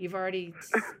 You've already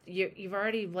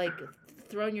like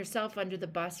thrown yourself under the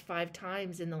bus 5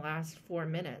 times in the last 4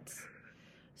 minutes.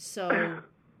 So,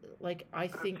 like, I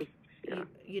think,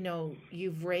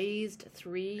 you've raised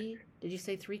 3, did you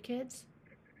say 3 kids?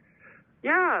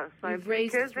 Yes. You've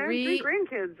raised 3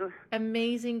 grandkids.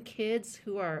 Amazing kids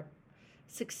who are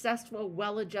successful,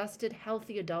 well-adjusted,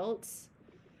 healthy adults.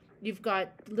 You've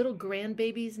got little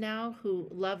grandbabies now who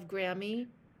love Grammy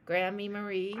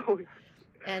Marie,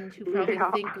 and who probably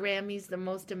think Grammy's the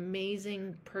most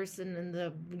amazing person in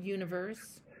the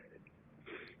universe.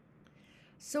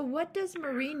 So what does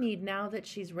Marie need now that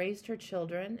she's raised her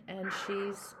children and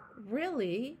she's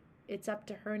really, it's up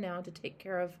to her now to take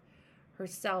care of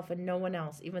herself and no one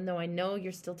else, even though I know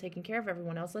you're still taking care of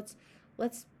everyone else.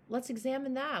 Let's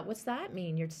examine that. What's that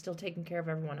mean? You're still taking care of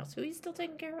everyone else. Who are you still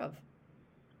taking care of?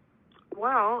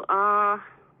 Well,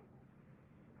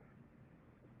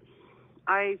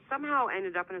 I somehow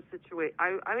ended up in a situation.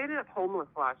 I ended up homeless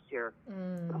last year.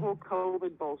 The whole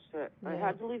COVID bullshit. Yeah. I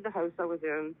had to leave the house I was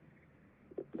in,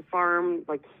 the farm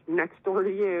like next door to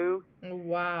you.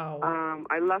 Wow.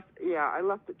 I left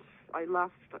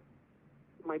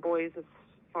my boys'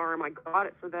 farm. I got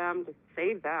it for them to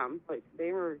save them. Like,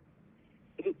 they were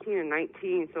 18 and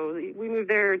 19, so we moved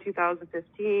there in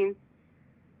 2015.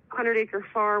 100-acre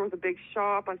farm with a big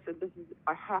shop. I said,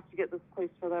 I have to get this place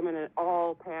for them, and it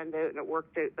all panned out, and it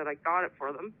worked out that I got it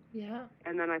for them. Yeah.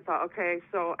 And then I thought, okay,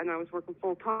 and I was working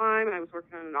full time. I was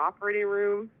working in an operating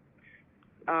room.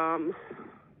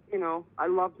 I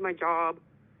loved my job,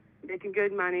 making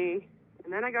good money,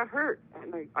 and then I got hurt,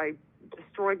 and I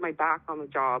destroyed my back on the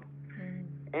job.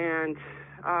 And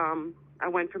I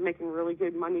went from making really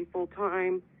good money full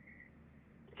time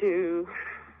to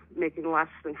making less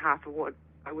than half of what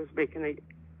I was making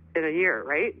in a year,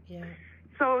 right? Yeah.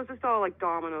 So it was just all like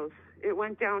dominoes. It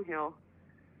went downhill,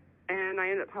 and I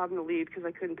ended up having to leave because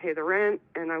I couldn't pay the rent,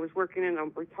 and I was working in a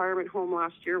retirement home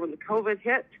last year when the COVID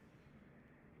hit,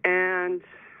 and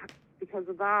because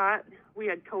of that, we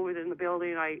had COVID in the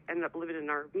building. I ended up living in an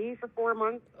RV for 4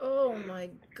 months. Oh, my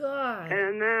God.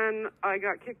 And then I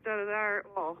got kicked out of there.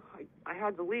 Well, I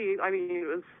had to leave. I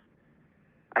mean,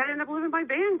 I ended up living in my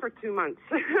van for 2 months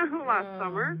last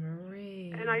summer.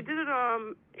 Marie. And I did it,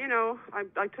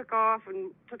 I took off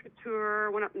and took a tour,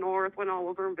 went up north, went all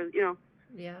over,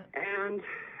 Yeah. And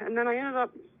then I ended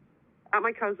up at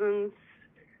my cousin's.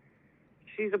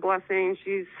 She's a blessing.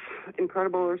 She's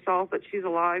incredible herself, but she's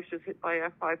alive. She was hit by a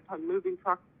 5-ton moving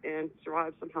truck and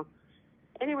survived somehow.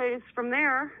 Anyways, from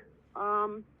there,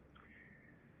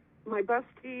 my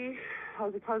bestie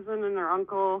has a cousin and her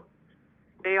uncle.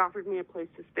 They offered me a place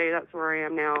to stay. That's where I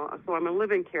am now. So I'm a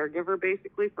living caregiver,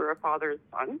 basically, for a father and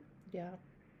son. Yeah.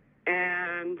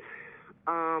 And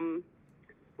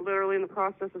literally in the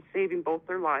process of saving both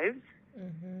their lives.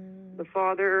 Mm-hmm. The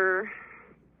father,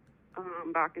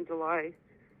 back in July,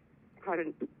 had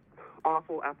an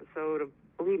awful episode of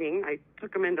bleeding. I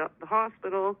took him into the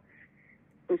hospital.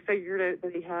 They figured out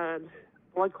that he had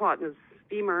blood clot in his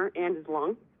femur and his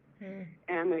lung. Mm.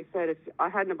 And they said if I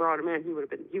hadn't brought him in, he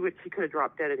could have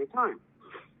dropped dead any time.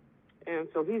 And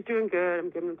so he's doing good. I'm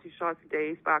giving him 2 shots a day.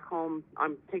 He's back home.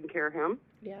 I'm taking care of him.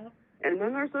 Yeah. And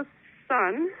then there's a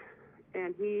son,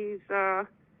 and he's a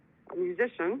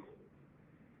musician,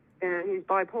 and he's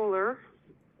bipolar.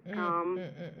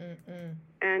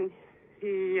 And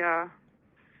he,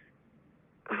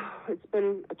 it's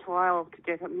been a trial to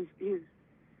get him. He's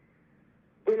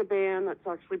in a band that's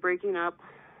actually breaking up,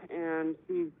 and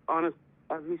he's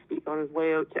as we speak, on his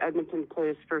way out to Edmonton to play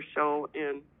his first show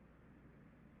in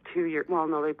 2 years. Well,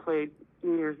 no, they played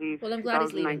New Year's Eve. Well, I'm glad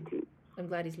he's leaving. I'm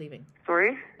glad he's leaving.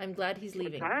 Sorry? I'm glad he's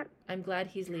leaving. What's that? I'm glad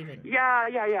he's leaving. Yeah.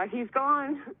 He's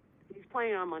gone. He's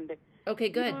playing on Monday. Okay,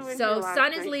 good. So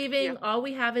son is leaving. Yeah. All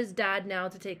we have is dad now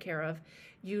to take care of.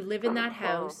 You live in that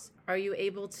house. Are you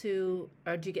able to,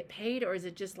 or do you get paid, or is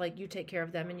it just like you take care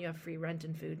of them and you have free rent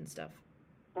and food and stuff?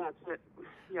 That's it.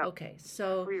 Yeah. Okay,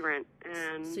 so free rent,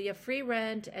 and so you have free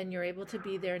rent and you're able to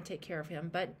be there and take care of him.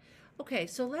 But okay,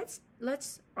 so let's.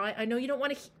 I know you don't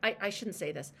want to. I shouldn't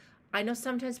say this. I know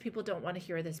sometimes people don't want to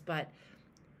hear this, but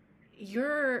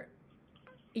you're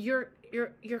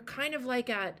kind of like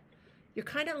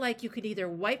you could either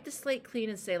wipe the slate clean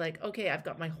and say like, okay, I've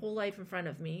got my whole life in front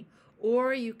of me,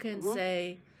 or you can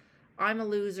say, I'm a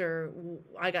loser,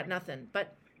 I got nothing.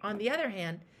 But on the other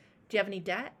hand, do you have any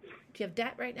debt? Do you have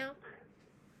debt right now?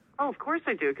 Oh, of course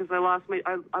I do, because I lost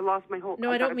my whole. No,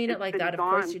 I don't mean it like that.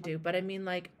 Gone. Of course you do, but I mean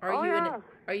like, are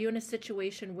you in a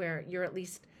situation where you're at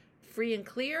least free and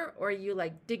clear, or are you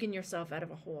like digging yourself out of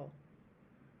a hole?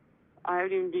 I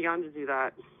haven't even begun to do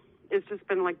that. It's just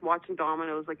been like watching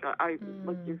dominoes. Like like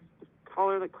you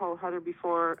caller that called Heather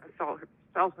before. I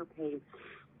felt her pain.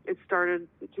 It started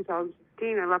in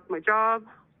 2016. I left my job.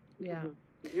 Yeah.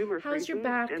 Numerous How's your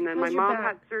back? And then my mom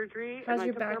had surgery, and I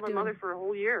took care of my mother for a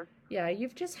whole year. Yeah,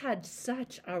 you've just had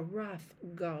such a rough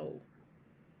go.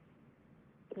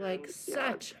 Like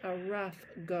such a rough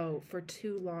go for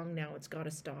too long now. It's got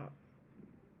to stop.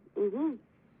 Mm-hmm.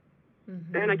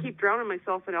 And I keep drowning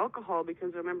myself in alcohol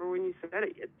because I remember when you said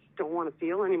it, you just don't want to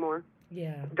feel anymore.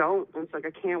 Yeah. Don't. And it's like,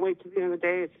 I can't wait to the end of the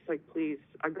day. It's just like, please,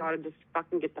 I got to just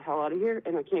fucking get the hell out of here,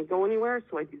 and I can't go anywhere,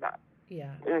 so I do that.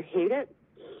 Yeah. And I hate it.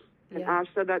 And Ash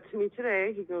said that to me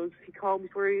today. He called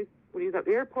when he was at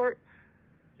the airport.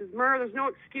 He says, Mer, there's no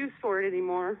excuse for it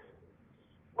anymore.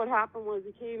 What happened was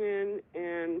he came in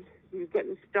and he was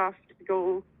getting stuff to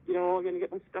go, I'm going to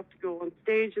get my stuff to go on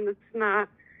stage and this and that,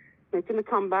 making the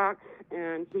comeback,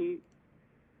 and he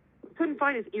couldn't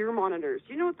find his ear monitors.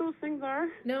 Do you know what those things are?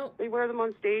 No. They wear them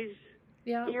on stage.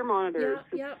 Yeah. Ear monitors.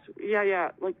 Yeah.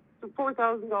 Like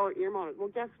 $4,000 ear monitors. Well,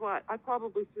 guess what? I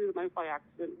probably threw them out by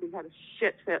accident. We had a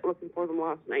shit fit looking for them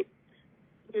last night.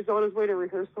 He was on his way to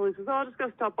rehearsal. He says, I'm just going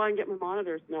to stop by and get my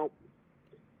monitors. No.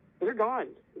 They're gone.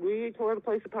 We tore the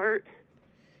place apart.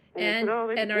 And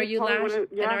are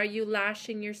you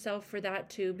lashing yourself for that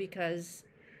too because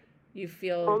you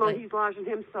feel Oh, no, he's lashing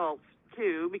himself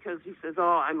too because he says,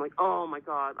 I'm like, oh my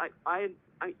God.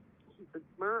 He says,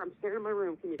 Mer, I'm scared of my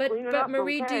room. Can you clean it up? But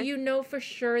Marie, okay? do you know for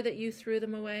sure that you threw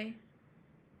them away?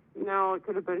 No, it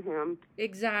could have been him.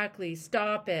 Exactly.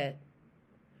 Stop it.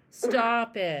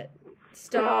 Stop it.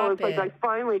 Stop it's like I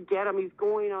finally get him. He's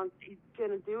going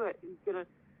to do it. He's going to.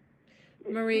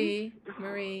 Marie,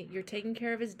 you're taking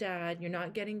care of his dad. You're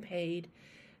not getting paid.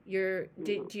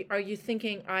 Are you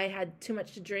thinking I had too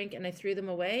much to drink and I threw them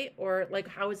away? Or like,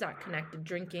 how is that connected,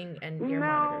 drinking and ear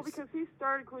monitors? No, because he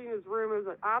started cleaning his room. It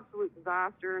was an absolute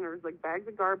disaster, and there was like bags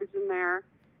of garbage in there.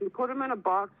 He put them in a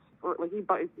box for like he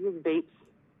buys his vapes.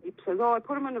 He says, I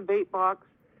put them in a vape box.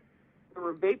 There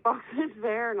were vape boxes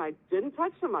there, and I didn't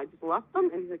touch them. I just left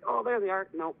them, and he's like, there they are.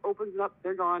 No, opens it up,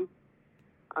 they're gone.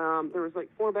 There was like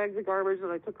 4 bags of garbage, and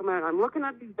I took them out. I'm looking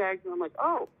at these bags, and I'm like,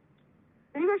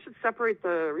 maybe I should separate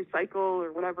the recycle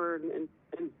or whatever. And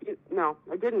no,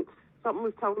 I didn't. Something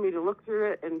was telling me to look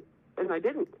through it, and I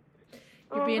didn't.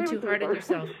 You're being too hard on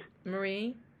yourself,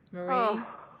 Marie.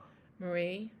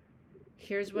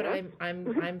 Here's what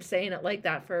I'm saying it like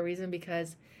that for a reason,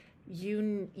 because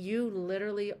you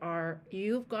literally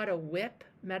you've got a whip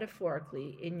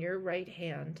metaphorically in your right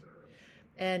hand,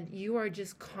 and you are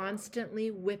just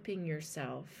constantly whipping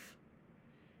yourself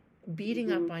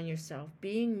beating up on yourself,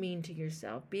 being mean to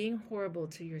yourself, being horrible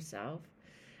to yourself.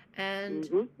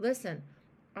 And listen,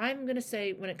 I'm going to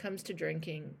say when it comes to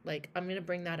drinking, like, I'm going to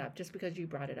bring that up just because you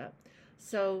brought it up.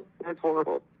 So that's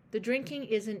horrible. The drinking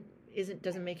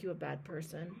doesn't make you a bad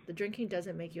person. The drinking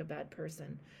doesn't make you a bad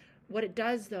person. What it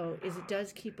does, though, is it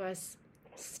does keep us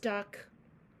stuck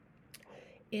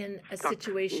in a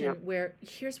situation where,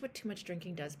 here's what too much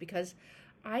drinking does, because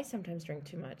I sometimes drink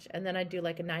too much, and then I do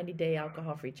like a 90-day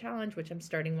alcohol-free challenge, which I'm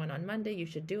starting one on Monday. You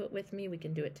should do it with me. We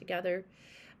can do it together.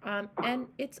 And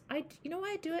you know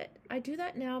why I do it? I do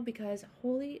that now because,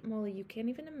 holy moly, you can't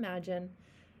even imagine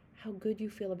how good you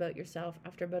feel about yourself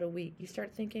after about a week. You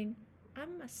start thinking,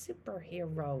 I'm a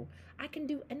superhero. I can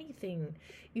do anything.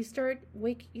 You start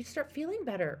feeling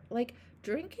better. Like,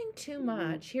 drinking too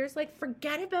much. Here's like,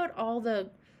 forget about all the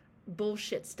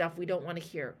bullshit stuff we don't want to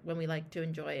hear when we like to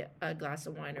enjoy a glass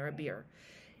of wine or a beer.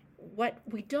 What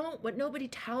nobody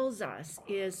tells us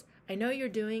is, I know you're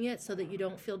doing it so that you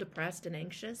don't feel depressed and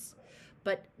anxious,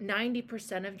 but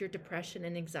 90% of your depression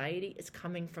and anxiety is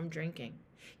coming from drinking.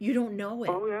 You don't know it.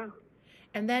 Oh, yeah.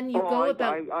 And then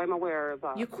I'm aware of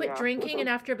that. You quit drinking, and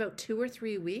after about 2 or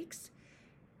 3 weeks,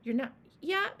 you're not,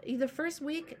 the first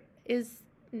week is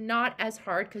not as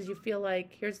hard because you feel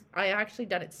like, I actually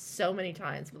done it so many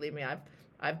times, believe me.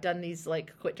 I've done these,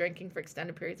 like, quit drinking for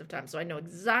extended periods of time, so I know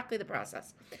exactly the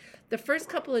process. The first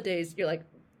couple of days, you're like,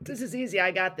 this is easy,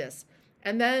 I got this.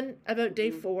 And then about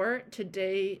day 4 to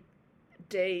day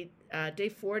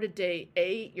 4 to day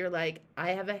 8, you're like,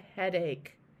 I have a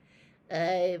headache.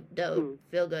 I don't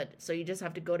feel good. So you just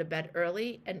have to go to bed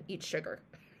early and eat sugar.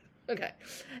 Okay.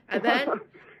 And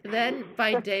then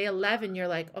by day 11, you're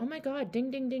like, oh my God,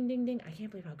 ding, ding, ding, ding, ding. I can't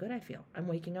believe how good I feel. I'm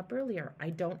waking up earlier. I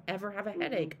don't ever have a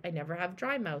headache. I never have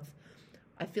dry mouth.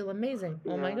 I feel amazing.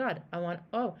 Oh my God.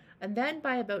 And then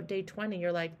by about day 20,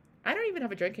 you're like, I don't even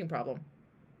have a drinking problem.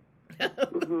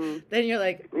 Then you're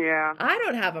like, I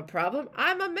don't have a problem.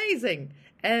 I'm amazing.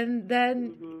 And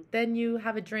then you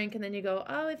have a drink, and then you go,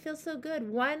 oh, it feels so good.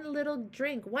 One little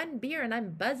drink, one beer, and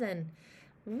I'm buzzing.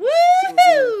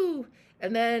 Woo-hoo!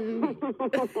 And then,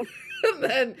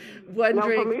 one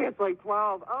drink. For me, it's like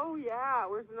 12. Oh, yeah.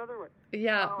 Where's another one?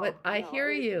 Yeah, but I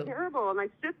hear you. It's terrible. And I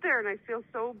sit there, and I feel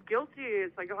so guilty.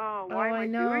 It's like, why am I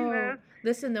doing this?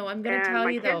 Listen, though, I'm going to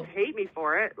tell you, though. My kids hate me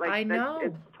for it. Like, I know.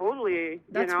 It's totally,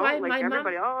 That's why like my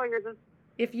everybody, mom, you're just...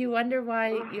 If you wonder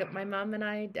why my mom and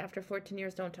I, after 14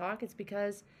 years, don't talk, it's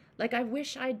because, like, I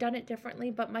wish I'd done it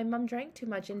differently, but my mom drank too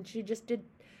much, and she just did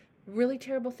really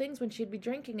terrible things when she'd be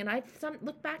drinking. And I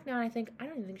look back now, and I think, I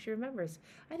don't even think she remembers.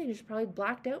 I think she's probably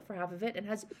blacked out for half of it and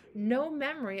has no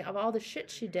memory of all the shit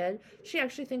she did. She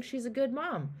actually thinks she's a good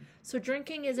mom. So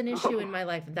drinking is an issue in my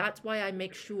life, and that's why I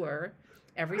make sure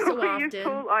every so often.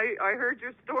 I heard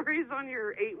your stories on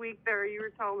your 8-week there. You were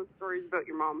telling the stories about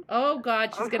your mom. Oh,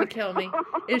 God, she's going to kill me.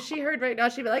 If she heard right now,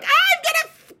 she'd be like, I'm going to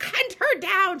hunt her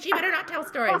down. She better not tell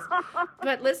stories.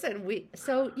 But listen,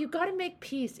 so you got to make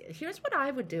peace. Here's what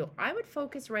I would do. I would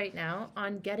focus right now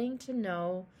on getting to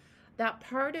know that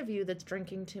part of you that's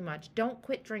drinking too much. Don't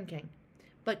quit drinking,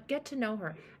 but get to know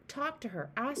her. Talk to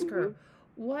her. Ask her,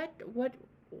 why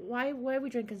are we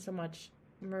drinking so much,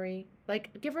 Marie?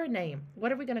 Like, give her a name.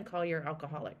 What are we going to call your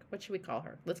alcoholic? What should we call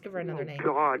her? Let's give her another name.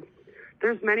 God,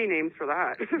 there's many names for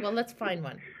that. Well, let's find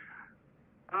one.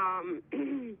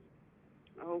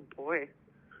 Oh boy,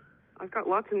 I've got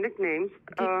lots of nicknames.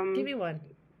 Give me one.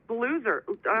 Loser,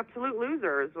 absolute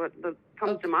loser is what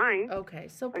comes to mind. Okay,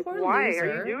 so like, poor why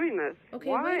loser. Are you doing this? Okay,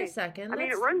 why? wait a second. I mean,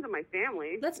 it runs in my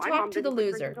family. Let's my talk mom to the didn't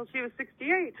quit loser until she was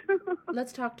 68.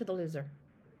 Let's talk to the loser.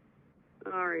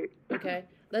 All right. Okay,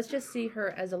 let's just see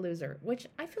her as a loser, which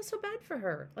I feel so bad for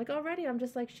her. Like, already I'm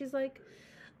just like, she's like,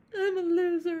 I'm a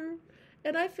loser.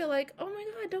 And I feel like, oh my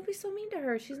God, don't be so mean to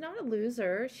her. She's not a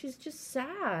loser. She's just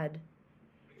sad.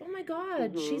 Oh my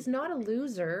God, she's not a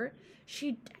loser.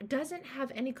 She doesn't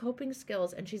have any coping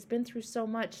skills, and she's been through so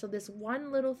much. So this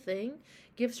one little thing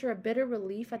gives her a bit of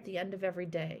relief at the end of every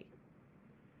day.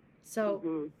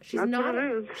 So she's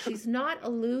not a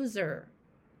loser.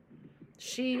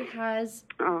 She has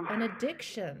an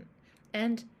addiction.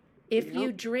 And if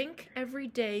you drink every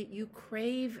day, you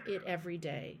crave it every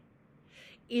day.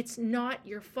 It's not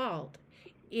your fault.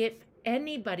 If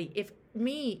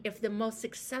the most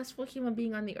successful human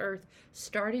being on the earth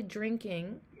started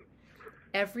drinking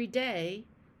every day,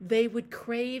 they would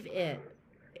crave it.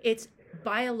 It's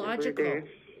biological.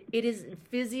 It is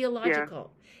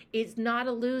physiological. Yeah. It's not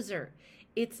a loser.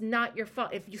 It's not your fault.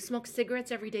 If you smoke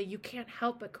cigarettes every day, you can't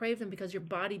help but crave them because your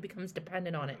body becomes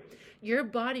dependent on it. Your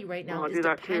body right now is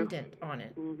dependent on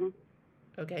it.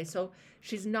 Okay, so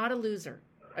she's not a loser.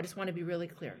 I just want to be really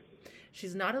clear.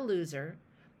 She's not a loser,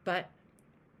 but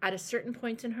at a certain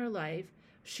point in her life,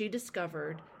 she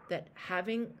discovered that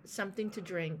having something to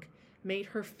drink made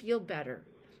her feel better.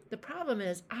 The problem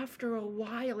is, after a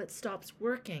while, it stops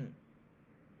working.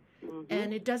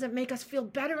 And it doesn't make us feel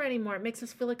better anymore. It makes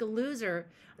us feel like a loser.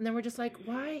 And then we're just like,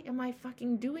 why am I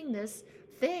fucking doing this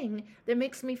thing that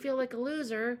makes me feel like a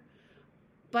loser?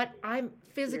 But I'm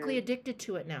physically addicted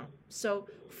to it now. So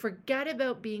forget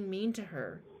about being mean to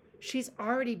her. She's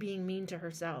already being mean to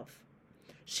herself.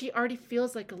 She already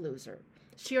feels like a loser.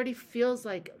 She already feels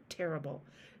like terrible.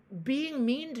 Being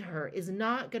mean to her is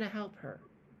not going to help her.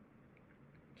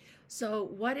 So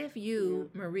what if you,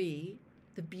 Marie,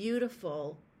 the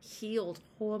beautiful, healed,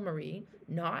 whole Marie,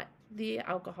 not the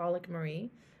alcoholic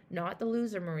Marie, not the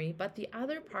loser Marie, but the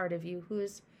other part of you who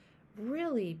is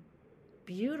really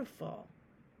beautiful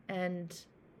and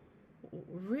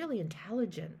really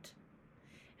intelligent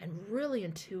and really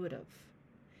intuitive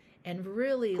and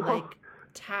really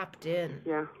tapped in.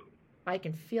 Yeah. I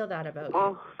can feel that about you.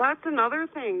 Well, that's another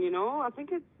thing, I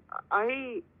think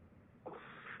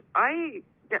I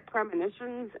get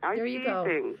premonitions. I there you see go.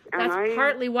 Things. That's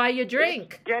partly why you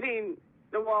drink.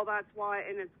 That's why,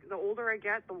 and it's the older I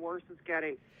get, the worse it's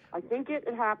getting. I think it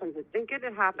happens.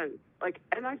 It happens.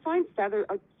 And I find feathers.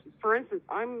 For instance,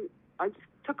 I just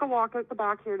took a walk out the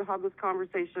back here to have this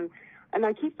conversation, and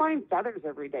I keep finding feathers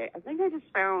every day. I think I just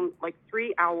found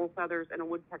 3 owl feathers and a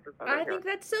woodpecker feather. I think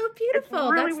that's so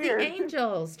beautiful. Really that's weird. The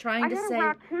angels trying to say. I had a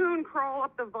raccoon crawl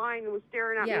up the vine and was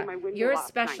staring at me in my window. You're a last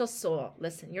special night. soul.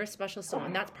 Listen, you're a special soul,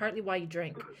 and that's partly why you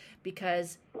drink,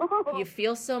 because you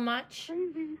feel so much.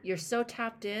 Crazy. You're so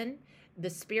tapped in. The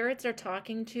spirits are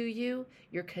talking to you.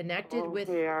 You're connected with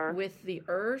the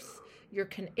earth.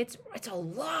 It's a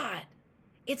lot.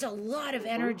 It's a lot of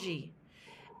energy.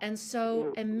 And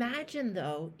so imagine,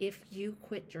 though, if you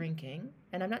quit drinking,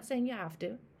 and I'm not saying you have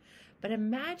to, but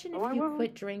imagine if you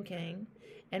quit drinking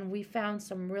and we found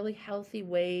some really healthy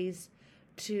ways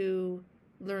to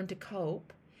learn to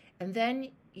cope, and then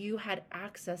you had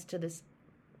access to this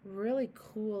really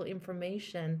cool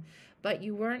information, but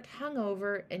you weren't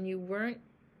hungover and you weren't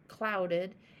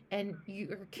clouded and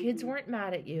your kids weren't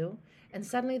mad at you, and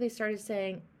suddenly they started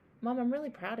saying, Mom, I'm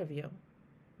really proud of you.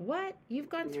 What? You've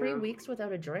gone 3 weeks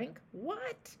without a drink?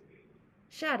 What?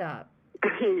 Shut up.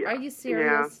 Are you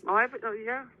serious?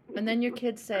 Yeah. And then your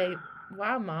kids say,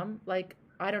 wow, Mom,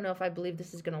 I don't know if I believe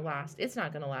this is going to last. It's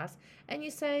not going to last. And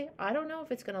you say, I don't know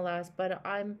if it's going to last, but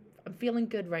I'm feeling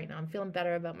good right now. I'm feeling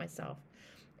better about myself.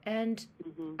 And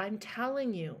I'm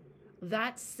telling you,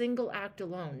 that single act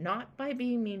alone, not by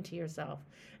being mean to yourself,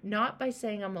 not by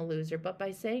saying I'm a loser, but by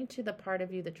saying to the part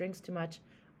of you that drinks too much,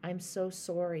 I'm so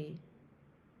sorry.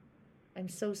 I'm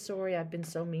so sorry I've been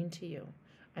so mean to you.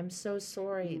 I'm so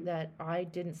sorry that I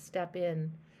didn't step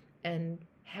in and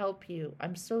help you.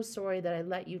 I'm so sorry that I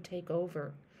let you take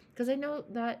over. Because I know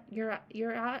that your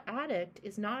addict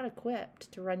is not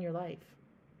equipped to run your life.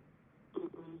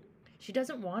 She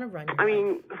doesn't want to run your life. I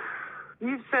mean,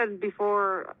 you've said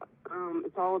before,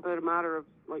 it's all about a matter of,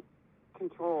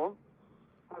 control,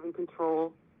 having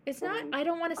control. It's not, I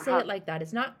don't want to say it like that.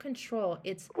 It's not control.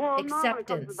 It's acceptance. Not when it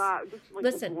comes to that. Just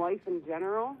Listen, life in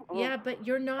general. Yeah, but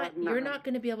you're not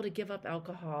going to be able to give up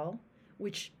alcohol,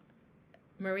 which,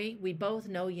 Marie, we both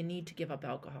know you need to give up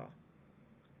alcohol.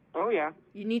 Oh, yeah.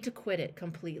 You need to quit it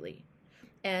completely.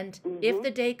 And if the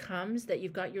day comes that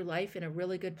you've got your life in a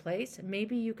really good place,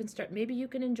 maybe you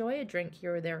can enjoy a drink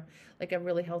here or there, like a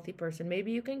really healthy person.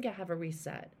 Maybe you can have a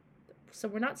reset. So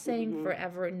we're not saying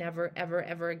forever, never, ever,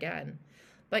 ever again.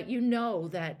 But you know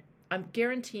that I'm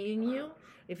guaranteeing you,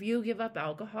 if you give up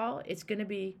alcohol, it's going to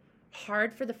be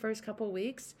hard for the first couple of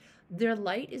weeks. Their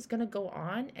light is going to go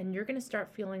on, and you're going to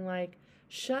start feeling like,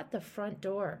 shut the front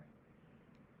door.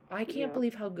 I can't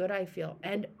believe how good I feel,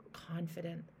 and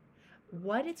confident.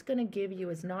 What it's going to give you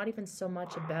is not even so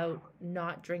much about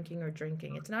not drinking or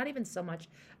drinking. It's not even so much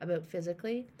about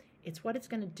physically. It's what it's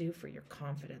going to do for your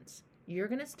confidence. You're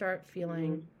going to start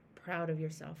feeling proud of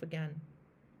yourself again.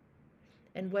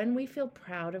 And when we feel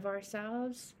proud of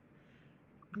ourselves,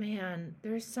 man,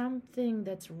 there's something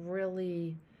that's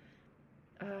really,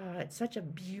 it's such a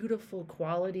beautiful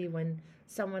quality when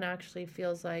someone actually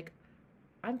feels like,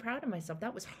 I'm proud of myself.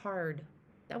 That was hard.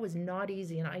 That was not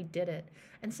easy, and I did it.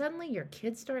 And suddenly your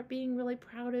kids start being really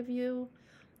proud of you,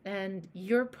 and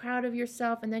you're proud of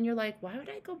yourself, and then you're like, why would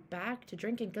I go back to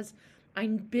drinking? Because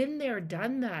I've been there,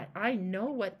 done that. I know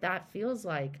what that feels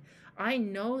like. I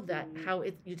know that how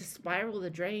you just spiral the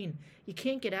drain. You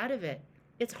can't get out of it.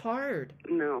 It's hard.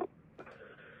 No.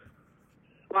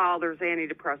 Well, there's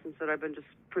antidepressants that I've been just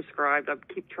prescribed. I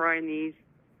keep trying these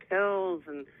pills,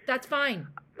 and that's fine.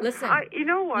 Listen. You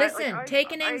know what? Listen, like,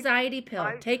 take an anxiety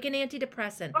pill. Take an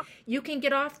antidepressant. You can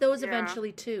get off those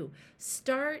eventually too.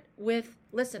 Start with,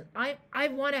 listen, I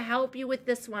want to help you with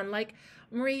this one. Like,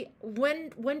 Marie,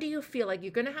 when do you feel like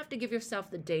you're going to have to give yourself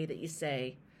the day that you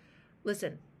say,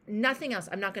 listen, nothing else.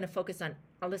 I'm not going to focus on,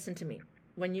 listen to me.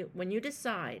 When you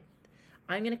decide,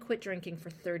 I'm going to quit drinking for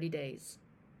 30 days.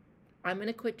 I'm going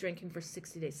to quit drinking for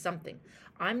 60 days, something.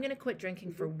 I'm going to quit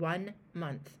drinking for 1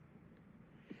 month.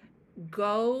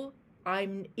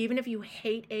 Even if you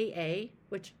hate AA,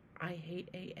 which I hate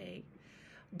AA,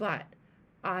 but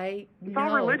I know. It's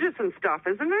all religious and stuff,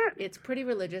 isn't it? It's pretty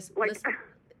religious. Like, Listen,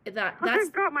 that's...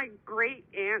 I've got my great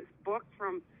aunt's book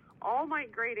from all my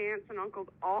great aunts and uncles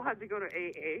all had to go to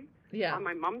AA. Yeah. On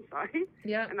my mom's side.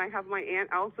 Yeah. And I have my Aunt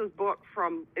Elsa's book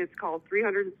it's called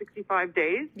 365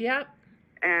 Days. Yep.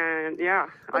 And yeah.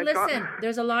 But listen,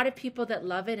 there's a lot of people that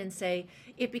love it and say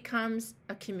it becomes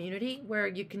a community where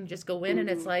you can just go in and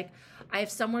it's like, I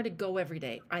have somewhere to go every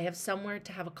day. I have somewhere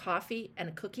to have a coffee and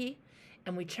a cookie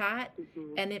and we chat.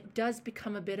 And it does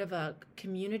become a bit of a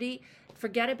community.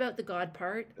 Forget about the God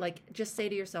part. Like, just say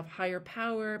to yourself, higher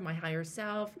power, my higher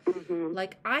self.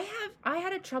 Like, I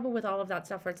had a trouble with all of that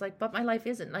stuff where it's like, but my life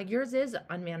isn't. Like, yours is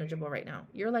unmanageable right now.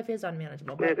 Your life is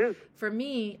unmanageable. But it is. For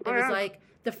me, it was like,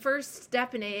 the first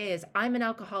step in AA is I'm an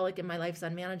alcoholic and my life's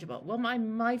unmanageable. Well, my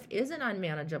life isn't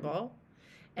unmanageable.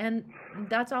 And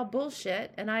that's all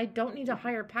bullshit. And I don't need a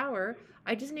higher power.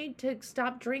 I just need to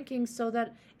stop drinking so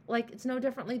that, like, it's no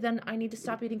differently than I need to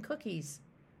stop eating cookies.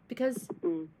 Because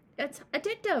it's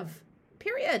addictive,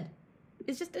 period.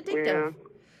 It's just addictive. Yeah.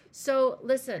 So,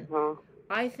 listen,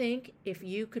 I think if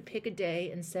you could pick a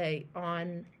day and say,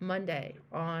 on Monday,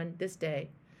 on this day,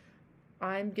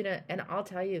 and I'll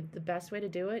tell you, the best way to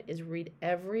do it is read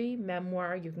every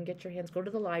memoir you can get your hands, go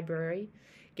to the library,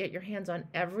 get your hands on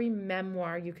every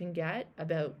memoir you can get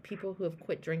about people who have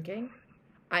quit drinking.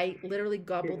 I literally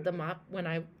gobbled them up when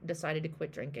I decided to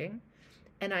quit drinking.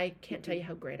 And I can't tell you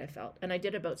how great I felt. And I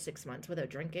did about 6 months without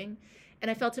drinking.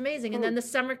 And I felt amazing. And then the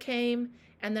summer came,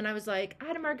 and then I was like, I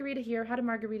had a margarita here, had a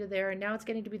margarita there, and now it's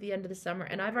getting to be the end of the summer.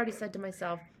 And I've already said to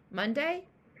myself, Monday,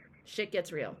 shit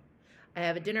gets real. I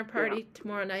have a dinner party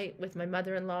tomorrow night with my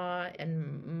mother-in-law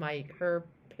and her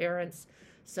parents.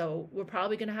 So we're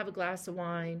probably going to have a glass of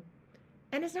wine.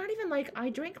 And it's not even like I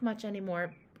drink much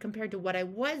anymore compared to what I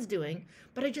was doing,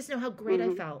 but I just know how great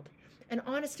I felt. And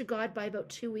honest to God, by about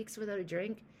 2 weeks without a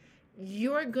drink,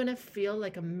 you're going to feel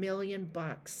like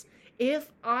 $1,000,000.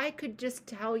 If I could just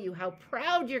tell you how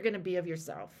proud you're going to be of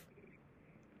yourself,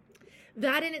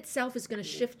 that in itself is going to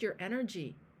shift your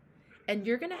energy. And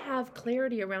you're going to have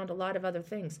clarity around a lot of other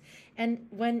things. And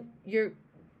when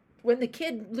the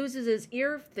kid loses his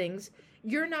ear things,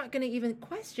 you're not going to even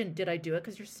question, did I do it?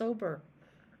 Because you're sober.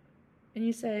 And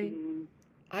you say,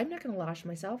 I'm not going to lash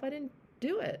myself. I didn't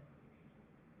do it.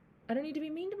 I don't need to be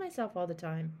mean to myself all the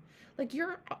time. Like,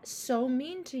 you're so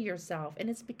mean to yourself. And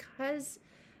it's because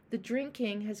the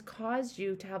drinking has caused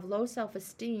you to have low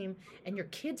self-esteem, and your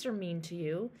kids are mean to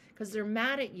you because they're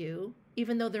mad at you,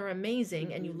 even though they're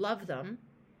amazing and you love them.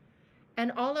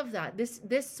 And all of that,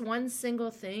 this one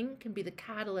single thing can be the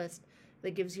catalyst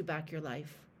that gives you back your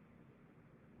life.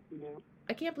 Yeah.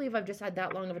 I can't believe I've just had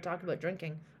that long of a talk about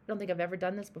drinking. I don't think I've ever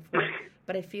done this before,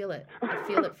 but I feel it. I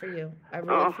feel it for you. I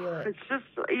really feel it. It's just,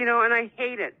 and I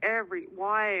hate it.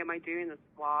 Why am I doing this?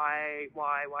 Why?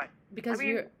 Because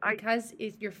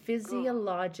you're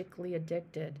physiologically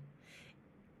addicted.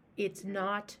 It's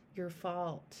not your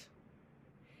fault.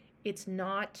 It's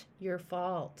not your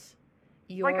fault.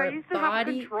 Your I used to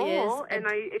body have control, and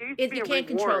it used to be you a can't reward.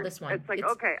 Control this one. It's like,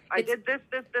 I did this,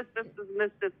 I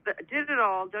did it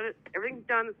all, done it. Everything's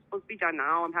done. It's supposed to be done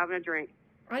now. I'm having a drink.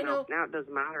 I know. Now it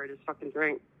doesn't matter. I just fucking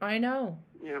drink. I know.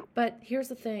 Yeah. But here's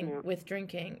the thing with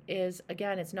drinking is,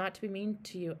 again, it's not to be mean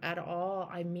to you at all.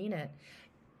 I mean it.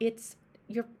 It's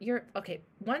you're okay.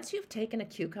 Once you've taken a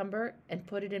cucumber and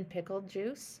put it in pickled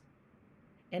juice,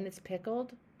 and it's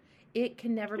pickled, it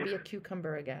can never be a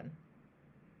cucumber again.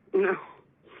 No.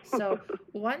 So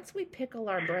once we pickle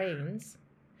our brains,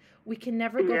 we can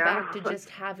never go back to just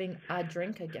having a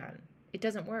drink again. It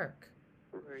doesn't work.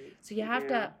 Right. So you have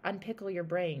to unpickle your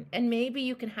brain. And maybe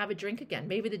you can have a drink again.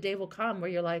 Maybe the day will come where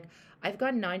you're like, I've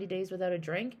gone 90 days without a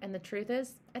drink. And the truth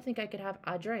is, I think I could have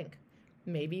a drink.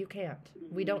 Maybe you can't.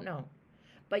 We don't know.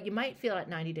 But you might feel at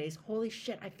 90 days, holy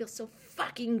shit, I feel so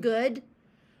fucking good.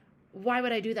 Why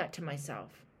would I do that to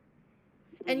myself?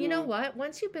 And you know what?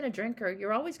 Once you've been a drinker,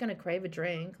 you're always going to crave a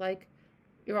drink. Like,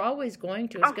 you're always going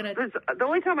to. The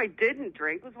only time I didn't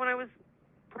drink was when I was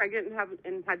pregnant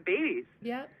and had babies.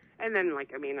 Yeah. And then,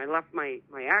 like, I mean, I left my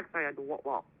ex. I had to,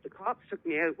 well, the cops took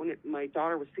me out when my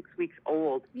daughter was 6 weeks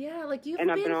old. Yeah, like you've and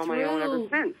been I've been on through, my own ever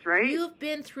since, right? You've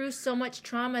been through so much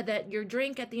trauma that your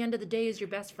drink at the end of the day is your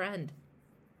best friend.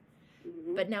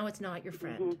 Mm-hmm. But now it's not your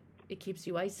friend. Mm-hmm. It keeps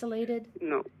you isolated.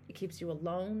 No. It keeps you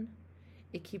alone.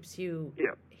 It keeps you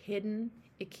Yeah. hidden.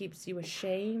 It keeps you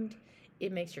ashamed.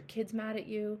 It makes your kids mad at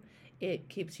you. It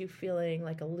keeps you feeling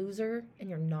like a loser, and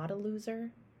you're not a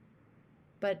loser.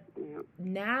 But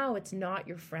now it's not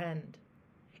your friend.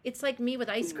 It's like me with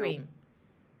ice cream.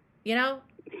 You know,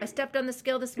 I stepped on the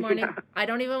scale this morning. I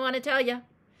don't even want to tell you.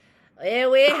 We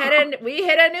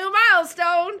hit a new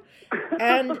milestone.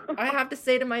 And I have to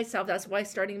say to myself, that's why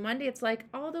starting Monday, it's like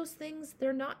all those things,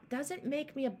 doesn't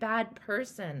make me a bad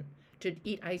person to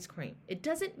eat ice cream. It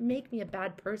doesn't make me a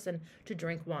bad person to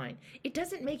drink wine. It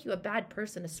doesn't make you a bad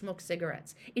person to smoke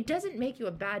cigarettes. It doesn't make you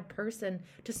a bad person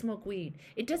to smoke weed.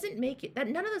 It doesn't make you,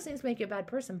 none of those things make you a bad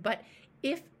person. But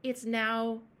if it's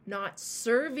now not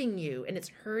serving you and it's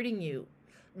hurting you,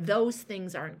 those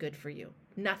things aren't good for you.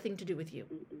 Nothing to do with you.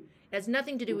 It has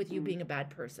nothing to do with you being a bad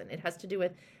person. It has to do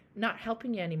with not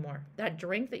helping you anymore. That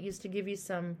drink that used to give you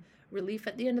some relief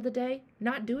at the end of the day,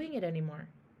 not doing it anymore.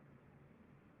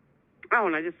 Oh,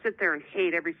 and I just sit there and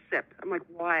hate every sip. I'm like,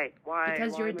 why?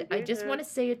 Because I just want to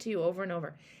say it to you over and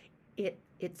over.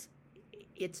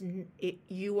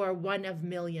 You are one of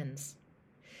millions.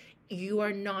 You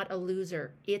are not a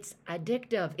loser. It's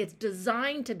addictive. It's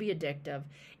designed to be addictive.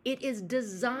 It is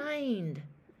designed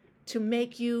to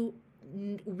make you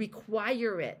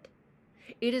require it.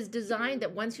 It is designed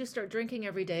that once you start drinking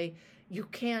every day, you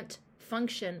can't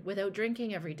function without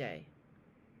drinking every day.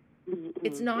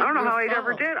 It's not. I don't know how I fault.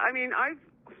 ever did. I mean, I've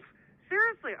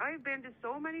been to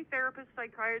so many therapists,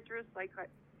 psychiatrists,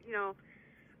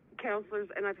 counselors,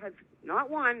 and I've had not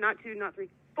one, not two, not three,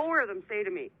 4 of them say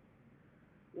to me,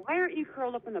 "Why aren't you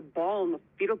curled up in a ball in the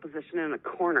fetal position in a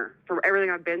corner for everything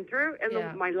I've been through?"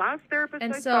 And my last therapist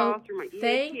I saw through my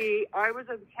EAP, I was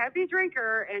a heavy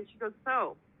drinker, and she goes,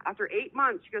 "So, after 8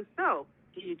 months, she goes, so,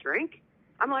 did you drink?"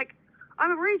 I'm like,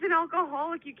 I'm a recent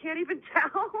alcoholic. You can't even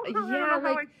tell. Yeah, I don't know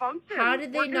how I function. How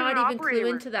did they Working not in even clue operating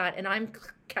into that? And I'm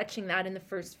catching that in the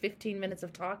first 15 minutes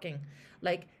of talking.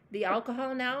 Like, the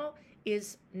alcohol now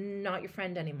is not your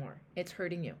friend anymore. It's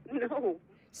hurting you. No.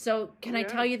 So can I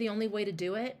tell you the only way to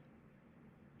do it?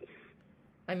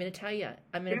 I'm going to tell you.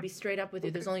 I'm going to be straight up with you.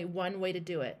 There's only one way to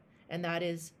do it, and that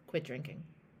is quit drinking.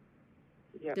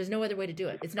 Yeah. There's no other way to do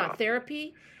it. It's not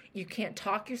therapy. You can't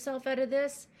talk yourself out of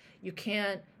this. You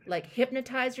can't,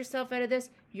 hypnotize yourself out of this.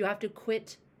 You have to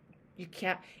quit. You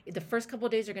can't. The first couple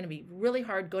of days are going to be really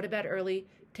hard. Go to bed early.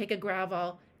 Take a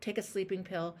Gravol. Take a sleeping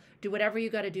pill. Do whatever you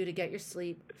got to do to get your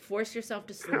sleep. Force yourself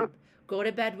to sleep. Go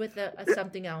to bed with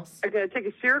something else. I got to take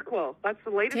a Seroquel. That's the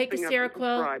latest thing. Take a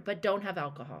Seroquel, but don't have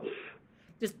alcohol.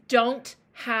 Just don't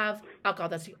have alcohol.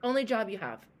 That's the only job you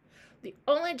have. The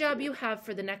only job you have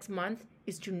for the next month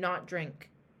is to not drink.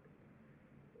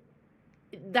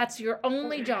 That's your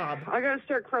only job. I got to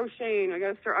start crocheting.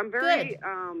 I'm very...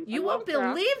 Good. You won't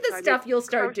believe the stuff you'll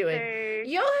start doing.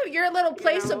 Your little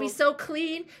place will be so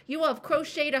clean. You will have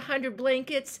crocheted 100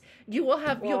 blankets. You'll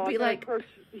be like...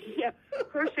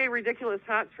 crochet ridiculous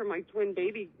hats for my twin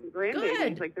baby grandbabies.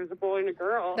 Good. Like, there's a boy and a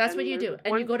girl. That's what you do.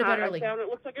 And you go to bed early. It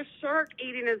looks like a shark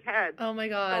eating his head. Oh, my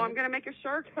God. So I'm going to make a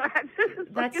shark hat.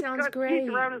 That sounds great.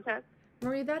 Around his head.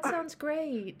 Marie, that sounds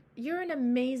great. You're an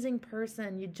amazing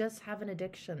person. You just have an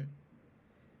addiction.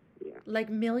 Yeah. Like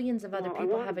millions of other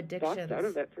people have addictions. Bust out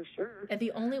of it for sure. And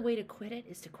the only way to quit it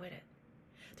is to quit it.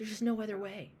 There's just no other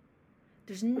way.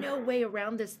 There's no way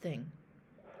around this thing.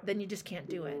 Then you just can't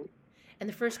do it. And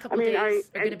the first couple days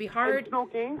are going to be hard.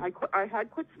 Smoking. I had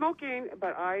quit smoking,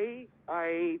 but I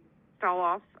fell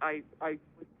off. I was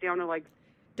down to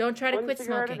Don't try to quit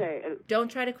smoking. Don't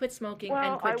try to quit smoking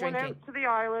and quit drinking. I went out to the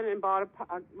island and bought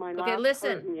my last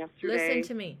carton yesterday. Listen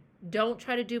to me. Don't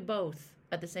try to do both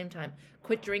at the same time.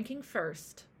 Quit drinking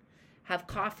first. Have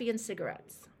coffee and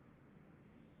cigarettes.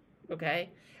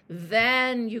 Okay?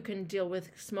 Then you can deal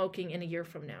with smoking in a year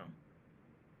from now.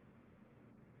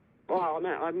 Well,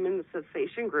 I'm in the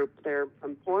cessation group there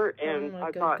from Port, and I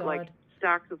got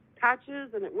stacks of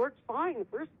patches, and it worked fine the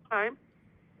first time.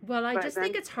 Well, I just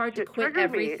think it's hard to quit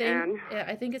everything.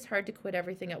 I think it's hard to quit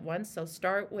everything at once. So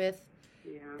start with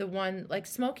the one,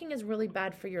 smoking is really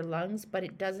bad for your lungs, but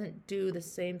it doesn't do the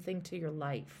same thing to your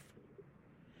life.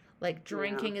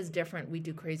 Drinking is different. We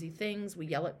do crazy things. We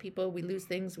yell at people. We lose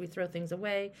things. We throw things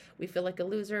away. We feel like a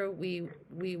loser. We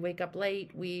wake up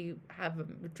late. We have a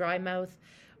dry mouth.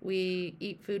 We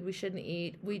eat food we shouldn't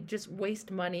eat. We just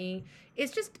waste money.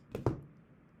 It's just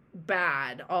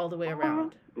bad all the way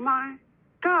around.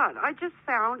 God, I just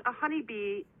found a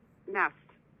honeybee nest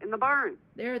in the barn.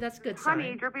 There, that's good Honey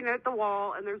sign. dripping out the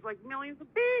wall, and there's like millions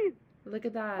of bees. Look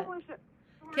at that. Holy shit.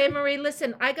 Okay, Marie,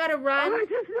 listen, I gotta run. Oh, I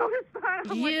just noticed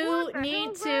that. I'm You like, what the need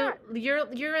hell is to.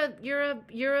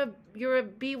 that? You're a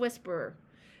bee whisperer.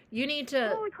 You need to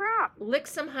Holy crap. lick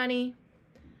some honey.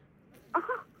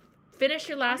 Finish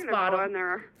your last I'm gonna bottle. go in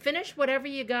there. Finish whatever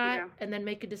you got, Yeah. and then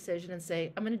make a decision and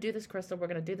say, I'm going to do this, Crystal. We're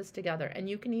going to do this together. And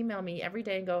you can email me every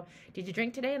day and go, did you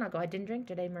drink today? And I'll go, I didn't drink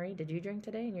today, Marie. Did you drink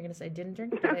today? And you're going to say, didn't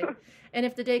drink today. And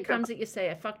if the day comes that you say,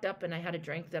 I fucked up and I had a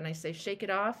drink, then I say, shake it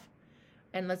off,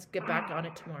 and let's get back on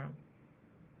it tomorrow.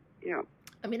 Yeah.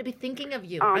 I'm going to be thinking of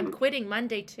you. I'm quitting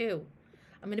Monday, too.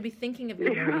 I'm going to be thinking of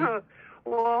you, Marie. Yeah.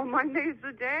 Well, Monday's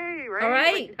the day, right? All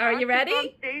right. Like, Are you ready? On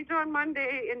stage on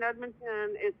Monday in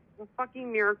Edmonton. It's a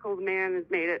fucking miracle the man has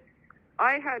made it.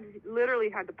 I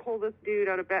literally had to pull this dude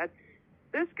out of bed.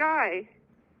 This guy,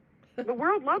 the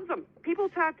world loves him. People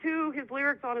tattoo his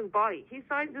lyrics on his body. He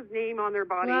signs his name on their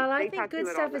body. Well, I They think tattoo good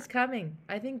it stuff on is there. coming.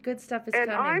 I think good stuff is And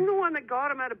coming. I'm the one that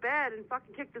got him out of bed and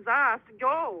fucking kicked his ass to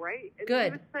go, right? And Good.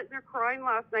 He was sitting there crying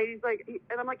last night. He's like,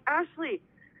 and I'm like, Ashley,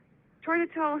 trying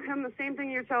to tell him the same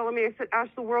thing you're telling me. I said, Ash,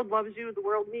 the world loves you. The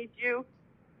world needs you.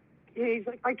 And he's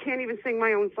like, I can't even sing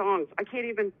my own songs. I can't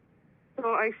even. So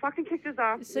I fucking kicked his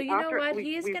ass. So you know what?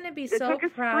 He's going to be so It took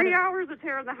us proud 3 of- hours to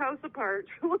tear the house apart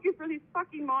looking for these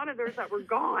fucking monitors that were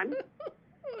gone.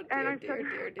 Oh, And I dear, said,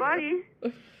 dear, dear. buddy,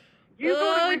 you Oh,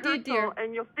 go to dear, rehearsal dear.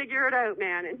 and you'll figure it out,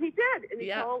 man. And he did. And he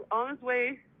Yeah. called on his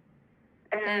way.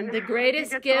 And the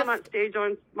greatest he gets on gift- that stage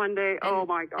on Monday. Oh,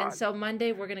 my God. And so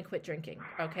Monday, we're going to quit drinking,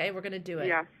 okay? We're going to do it.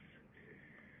 Yes.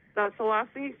 That's the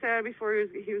last thing he said before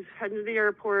he was heading to the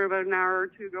airport about an hour or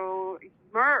two ago. He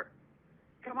said, Mur,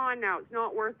 come on now. It's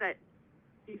not worth it.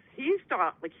 He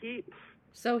stopped. Like,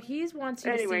 So he wants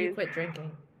you to see you Anyways. quit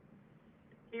drinking.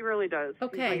 he really does. He's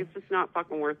Okay. like, it's just not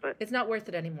fucking worth it. It's not worth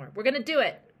it anymore. We're going to do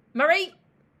it. Marie!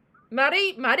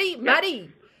 Monday.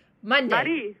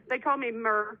 Buddy, they call me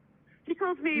Mur. He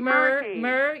calls me Hurricane.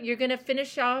 Mur, you're going to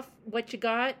finish off what you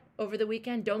got over the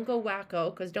weekend. Don't go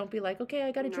wacko, because don't be like, okay,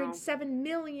 I got to drink No. 7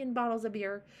 million bottles of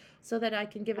beer so that I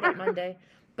can give it up Monday.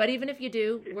 But even if you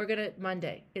do, we're going to,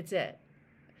 Monday, it's it.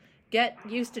 Get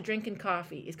used to drinking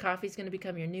coffee. Coffee's going to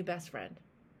become your new best friend.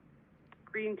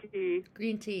 Green tea.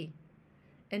 Green tea.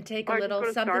 And take I a just little go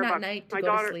to something at Starbucks. night to My go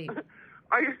daughter, to sleep.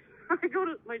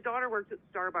 my daughter works at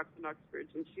Starbucks in Uxbridge,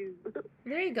 and she's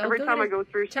There you go. every Go time get I a go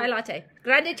through, chai latte.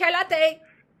 Grande chai latte.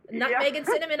 Nutmeg Yeah. and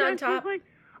cinnamon on She's top. like,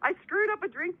 I screwed up a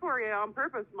drink for you on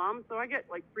purpose, Mom, so I get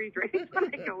like free drinks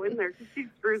when I go in there because she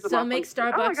screws them So up. make I'm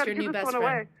like, oh, I Starbucks gotta your give new this best one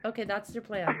friend. away. Okay, that's your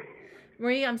plan.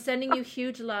 Marie, I'm sending you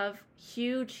huge love.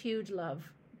 Huge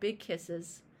love. Big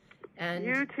kisses. And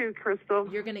You too, Crystal.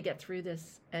 you're going to get through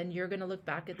this. And you're going to look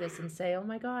back at this and say, oh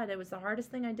my God, it was the hardest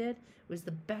thing I did. It was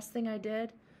the best thing I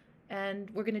did.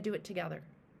 And we're going to do it together.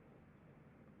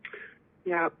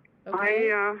 Yeah.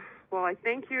 Okay? I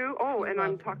thank you. Oh, You're and I'm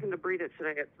welcome. talking to Brita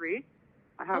today at 3.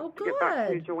 I have Oh, to get back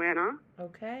to good. Joanna.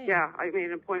 Okay. Yeah, I made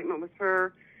an appointment with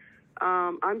her.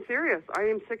 I'm serious. I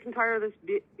am sick and tired of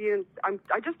this being.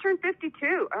 I just turned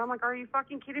 52. And I'm like, are you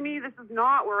fucking kidding me? This is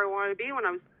not where I wanted to be when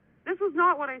I was. This was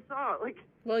not what I saw. Like,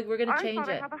 Well, we're going to I change thought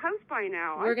it. I'd have a house by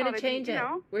now. We're I going thought to I'd change be, it. you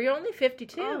know, We're only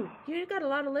 52. Oh. You got a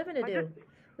lot of living to I do. just-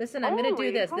 Listen, I'm going to do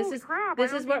Holy, this. This holy is crap,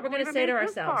 this I is don't what think we're going to we've say to made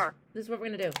this ourselves. far. This is what we're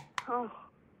going to do. Oh.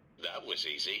 That was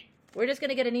easy. We're just going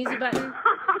to get an easy button.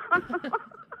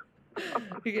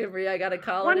 I got to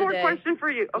call One it a more day. question for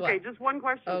you. Okay, What? just one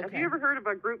question. Have Okay. you ever heard of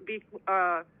a group B,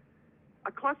 a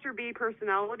cluster B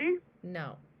personality?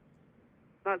 No,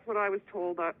 That's what I was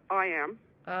told that I am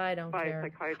I don't by a care.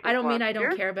 psychiatrist. I don't mean last I don't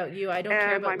year. care about you. I don't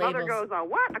care And about my mother labels. goes,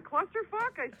 what? A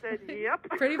clusterfuck? I said, yep.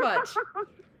 Pretty much.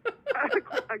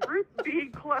 a group B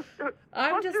cluster.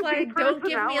 I'm just cluster B like, don't give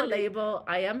me a personality. label.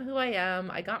 I am who I am.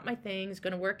 I got my things,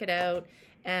 going to work it out.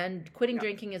 And quitting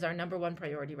drinking is our number one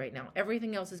priority right now.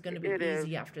 Everything else is going to be It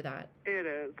easy is. after that. It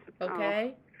is.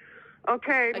 Okay? Oh.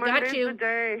 Okay, I got Monday's you. the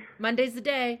day. Monday's the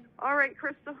day. All right,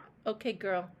 Crystal. Okay,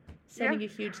 girl. Sending you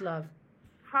huge love.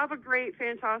 Have a great,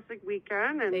 fantastic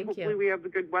weekend, and Thank hopefully you. we have the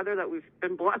good weather that we've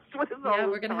been blessed with all Yeah,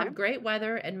 the we're going to time. have great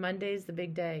weather, and Monday's the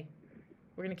big day.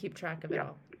 We're going to keep track of it Yeah.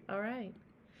 all. All right.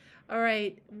 All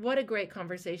right. What a great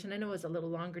conversation. I know it was a little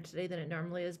longer today than it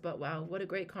normally is, but wow, what a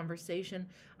great conversation.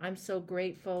 I'm so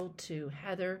grateful to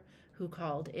Heather, who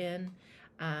called in,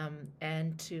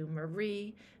 and to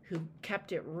Marie, who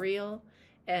kept it real.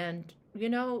 And, you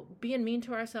know, being mean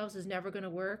to ourselves is never going to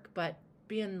work, but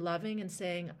being loving and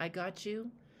saying, I got you.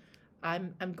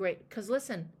 I'm great. Because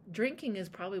listen, drinking is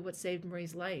probably what saved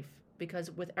Marie's life,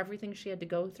 because with everything she had to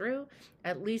go through,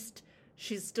 at least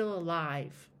she's still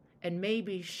alive. And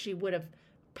maybe she would have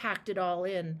packed it all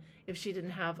in if she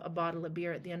didn't have a bottle of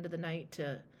beer at the end of the night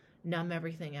to numb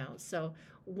everything out. So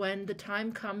when the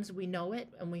time comes, we know it,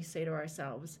 and we say to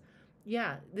ourselves,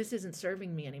 yeah, this isn't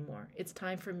serving me anymore. It's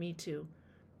time for me to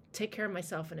take care of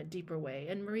myself in a deeper way.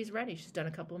 And Marie's ready. She's done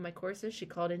a couple of my courses. She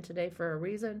called in today for a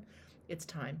reason. It's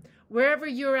time. Wherever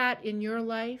you're at in your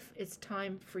life, it's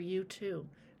time for you too.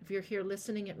 If you're here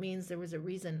listening, it means there was a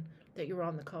reason that you were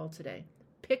on the call today.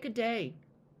 Pick a day.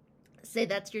 Say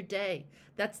that's your day.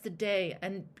 That's the day.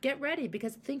 And get ready,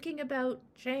 because thinking about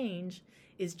change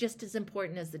is just as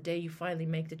important as the day you finally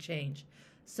make the change.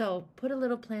 So put a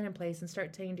little plan in place and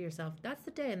start saying to yourself, that's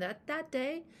the day. And that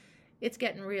day, it's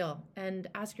getting real. And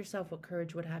ask yourself what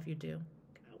courage would have you do.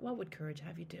 What would courage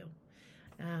have you do?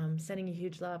 Sending you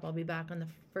huge love. I'll be back on the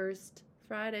first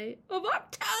Friday of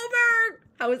October.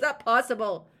 How is that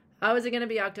possible? How is it going to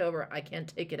be October? I can't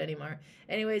take it anymore.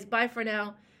 Anyways, bye for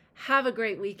now. Have a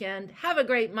great weekend. Have a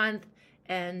great month.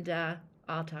 And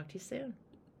I'll talk to you soon.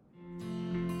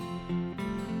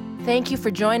 Thank you for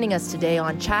joining us today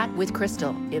on Chat with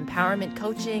Crystal, empowerment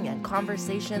coaching and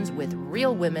conversations with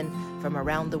real women from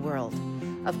around the world.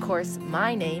 Of course,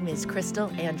 my name is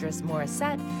Crystal Andrus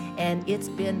Morissette, and it's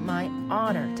been my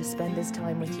honor to spend this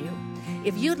time with you.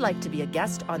 If you'd like to be a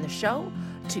guest on the show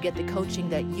to get the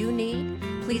coaching that you need,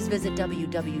 please visit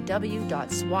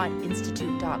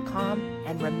www.swatinstitute.com,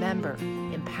 and remember,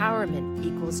 empowerment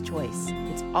equals choice.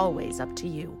 It's always up to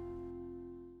you.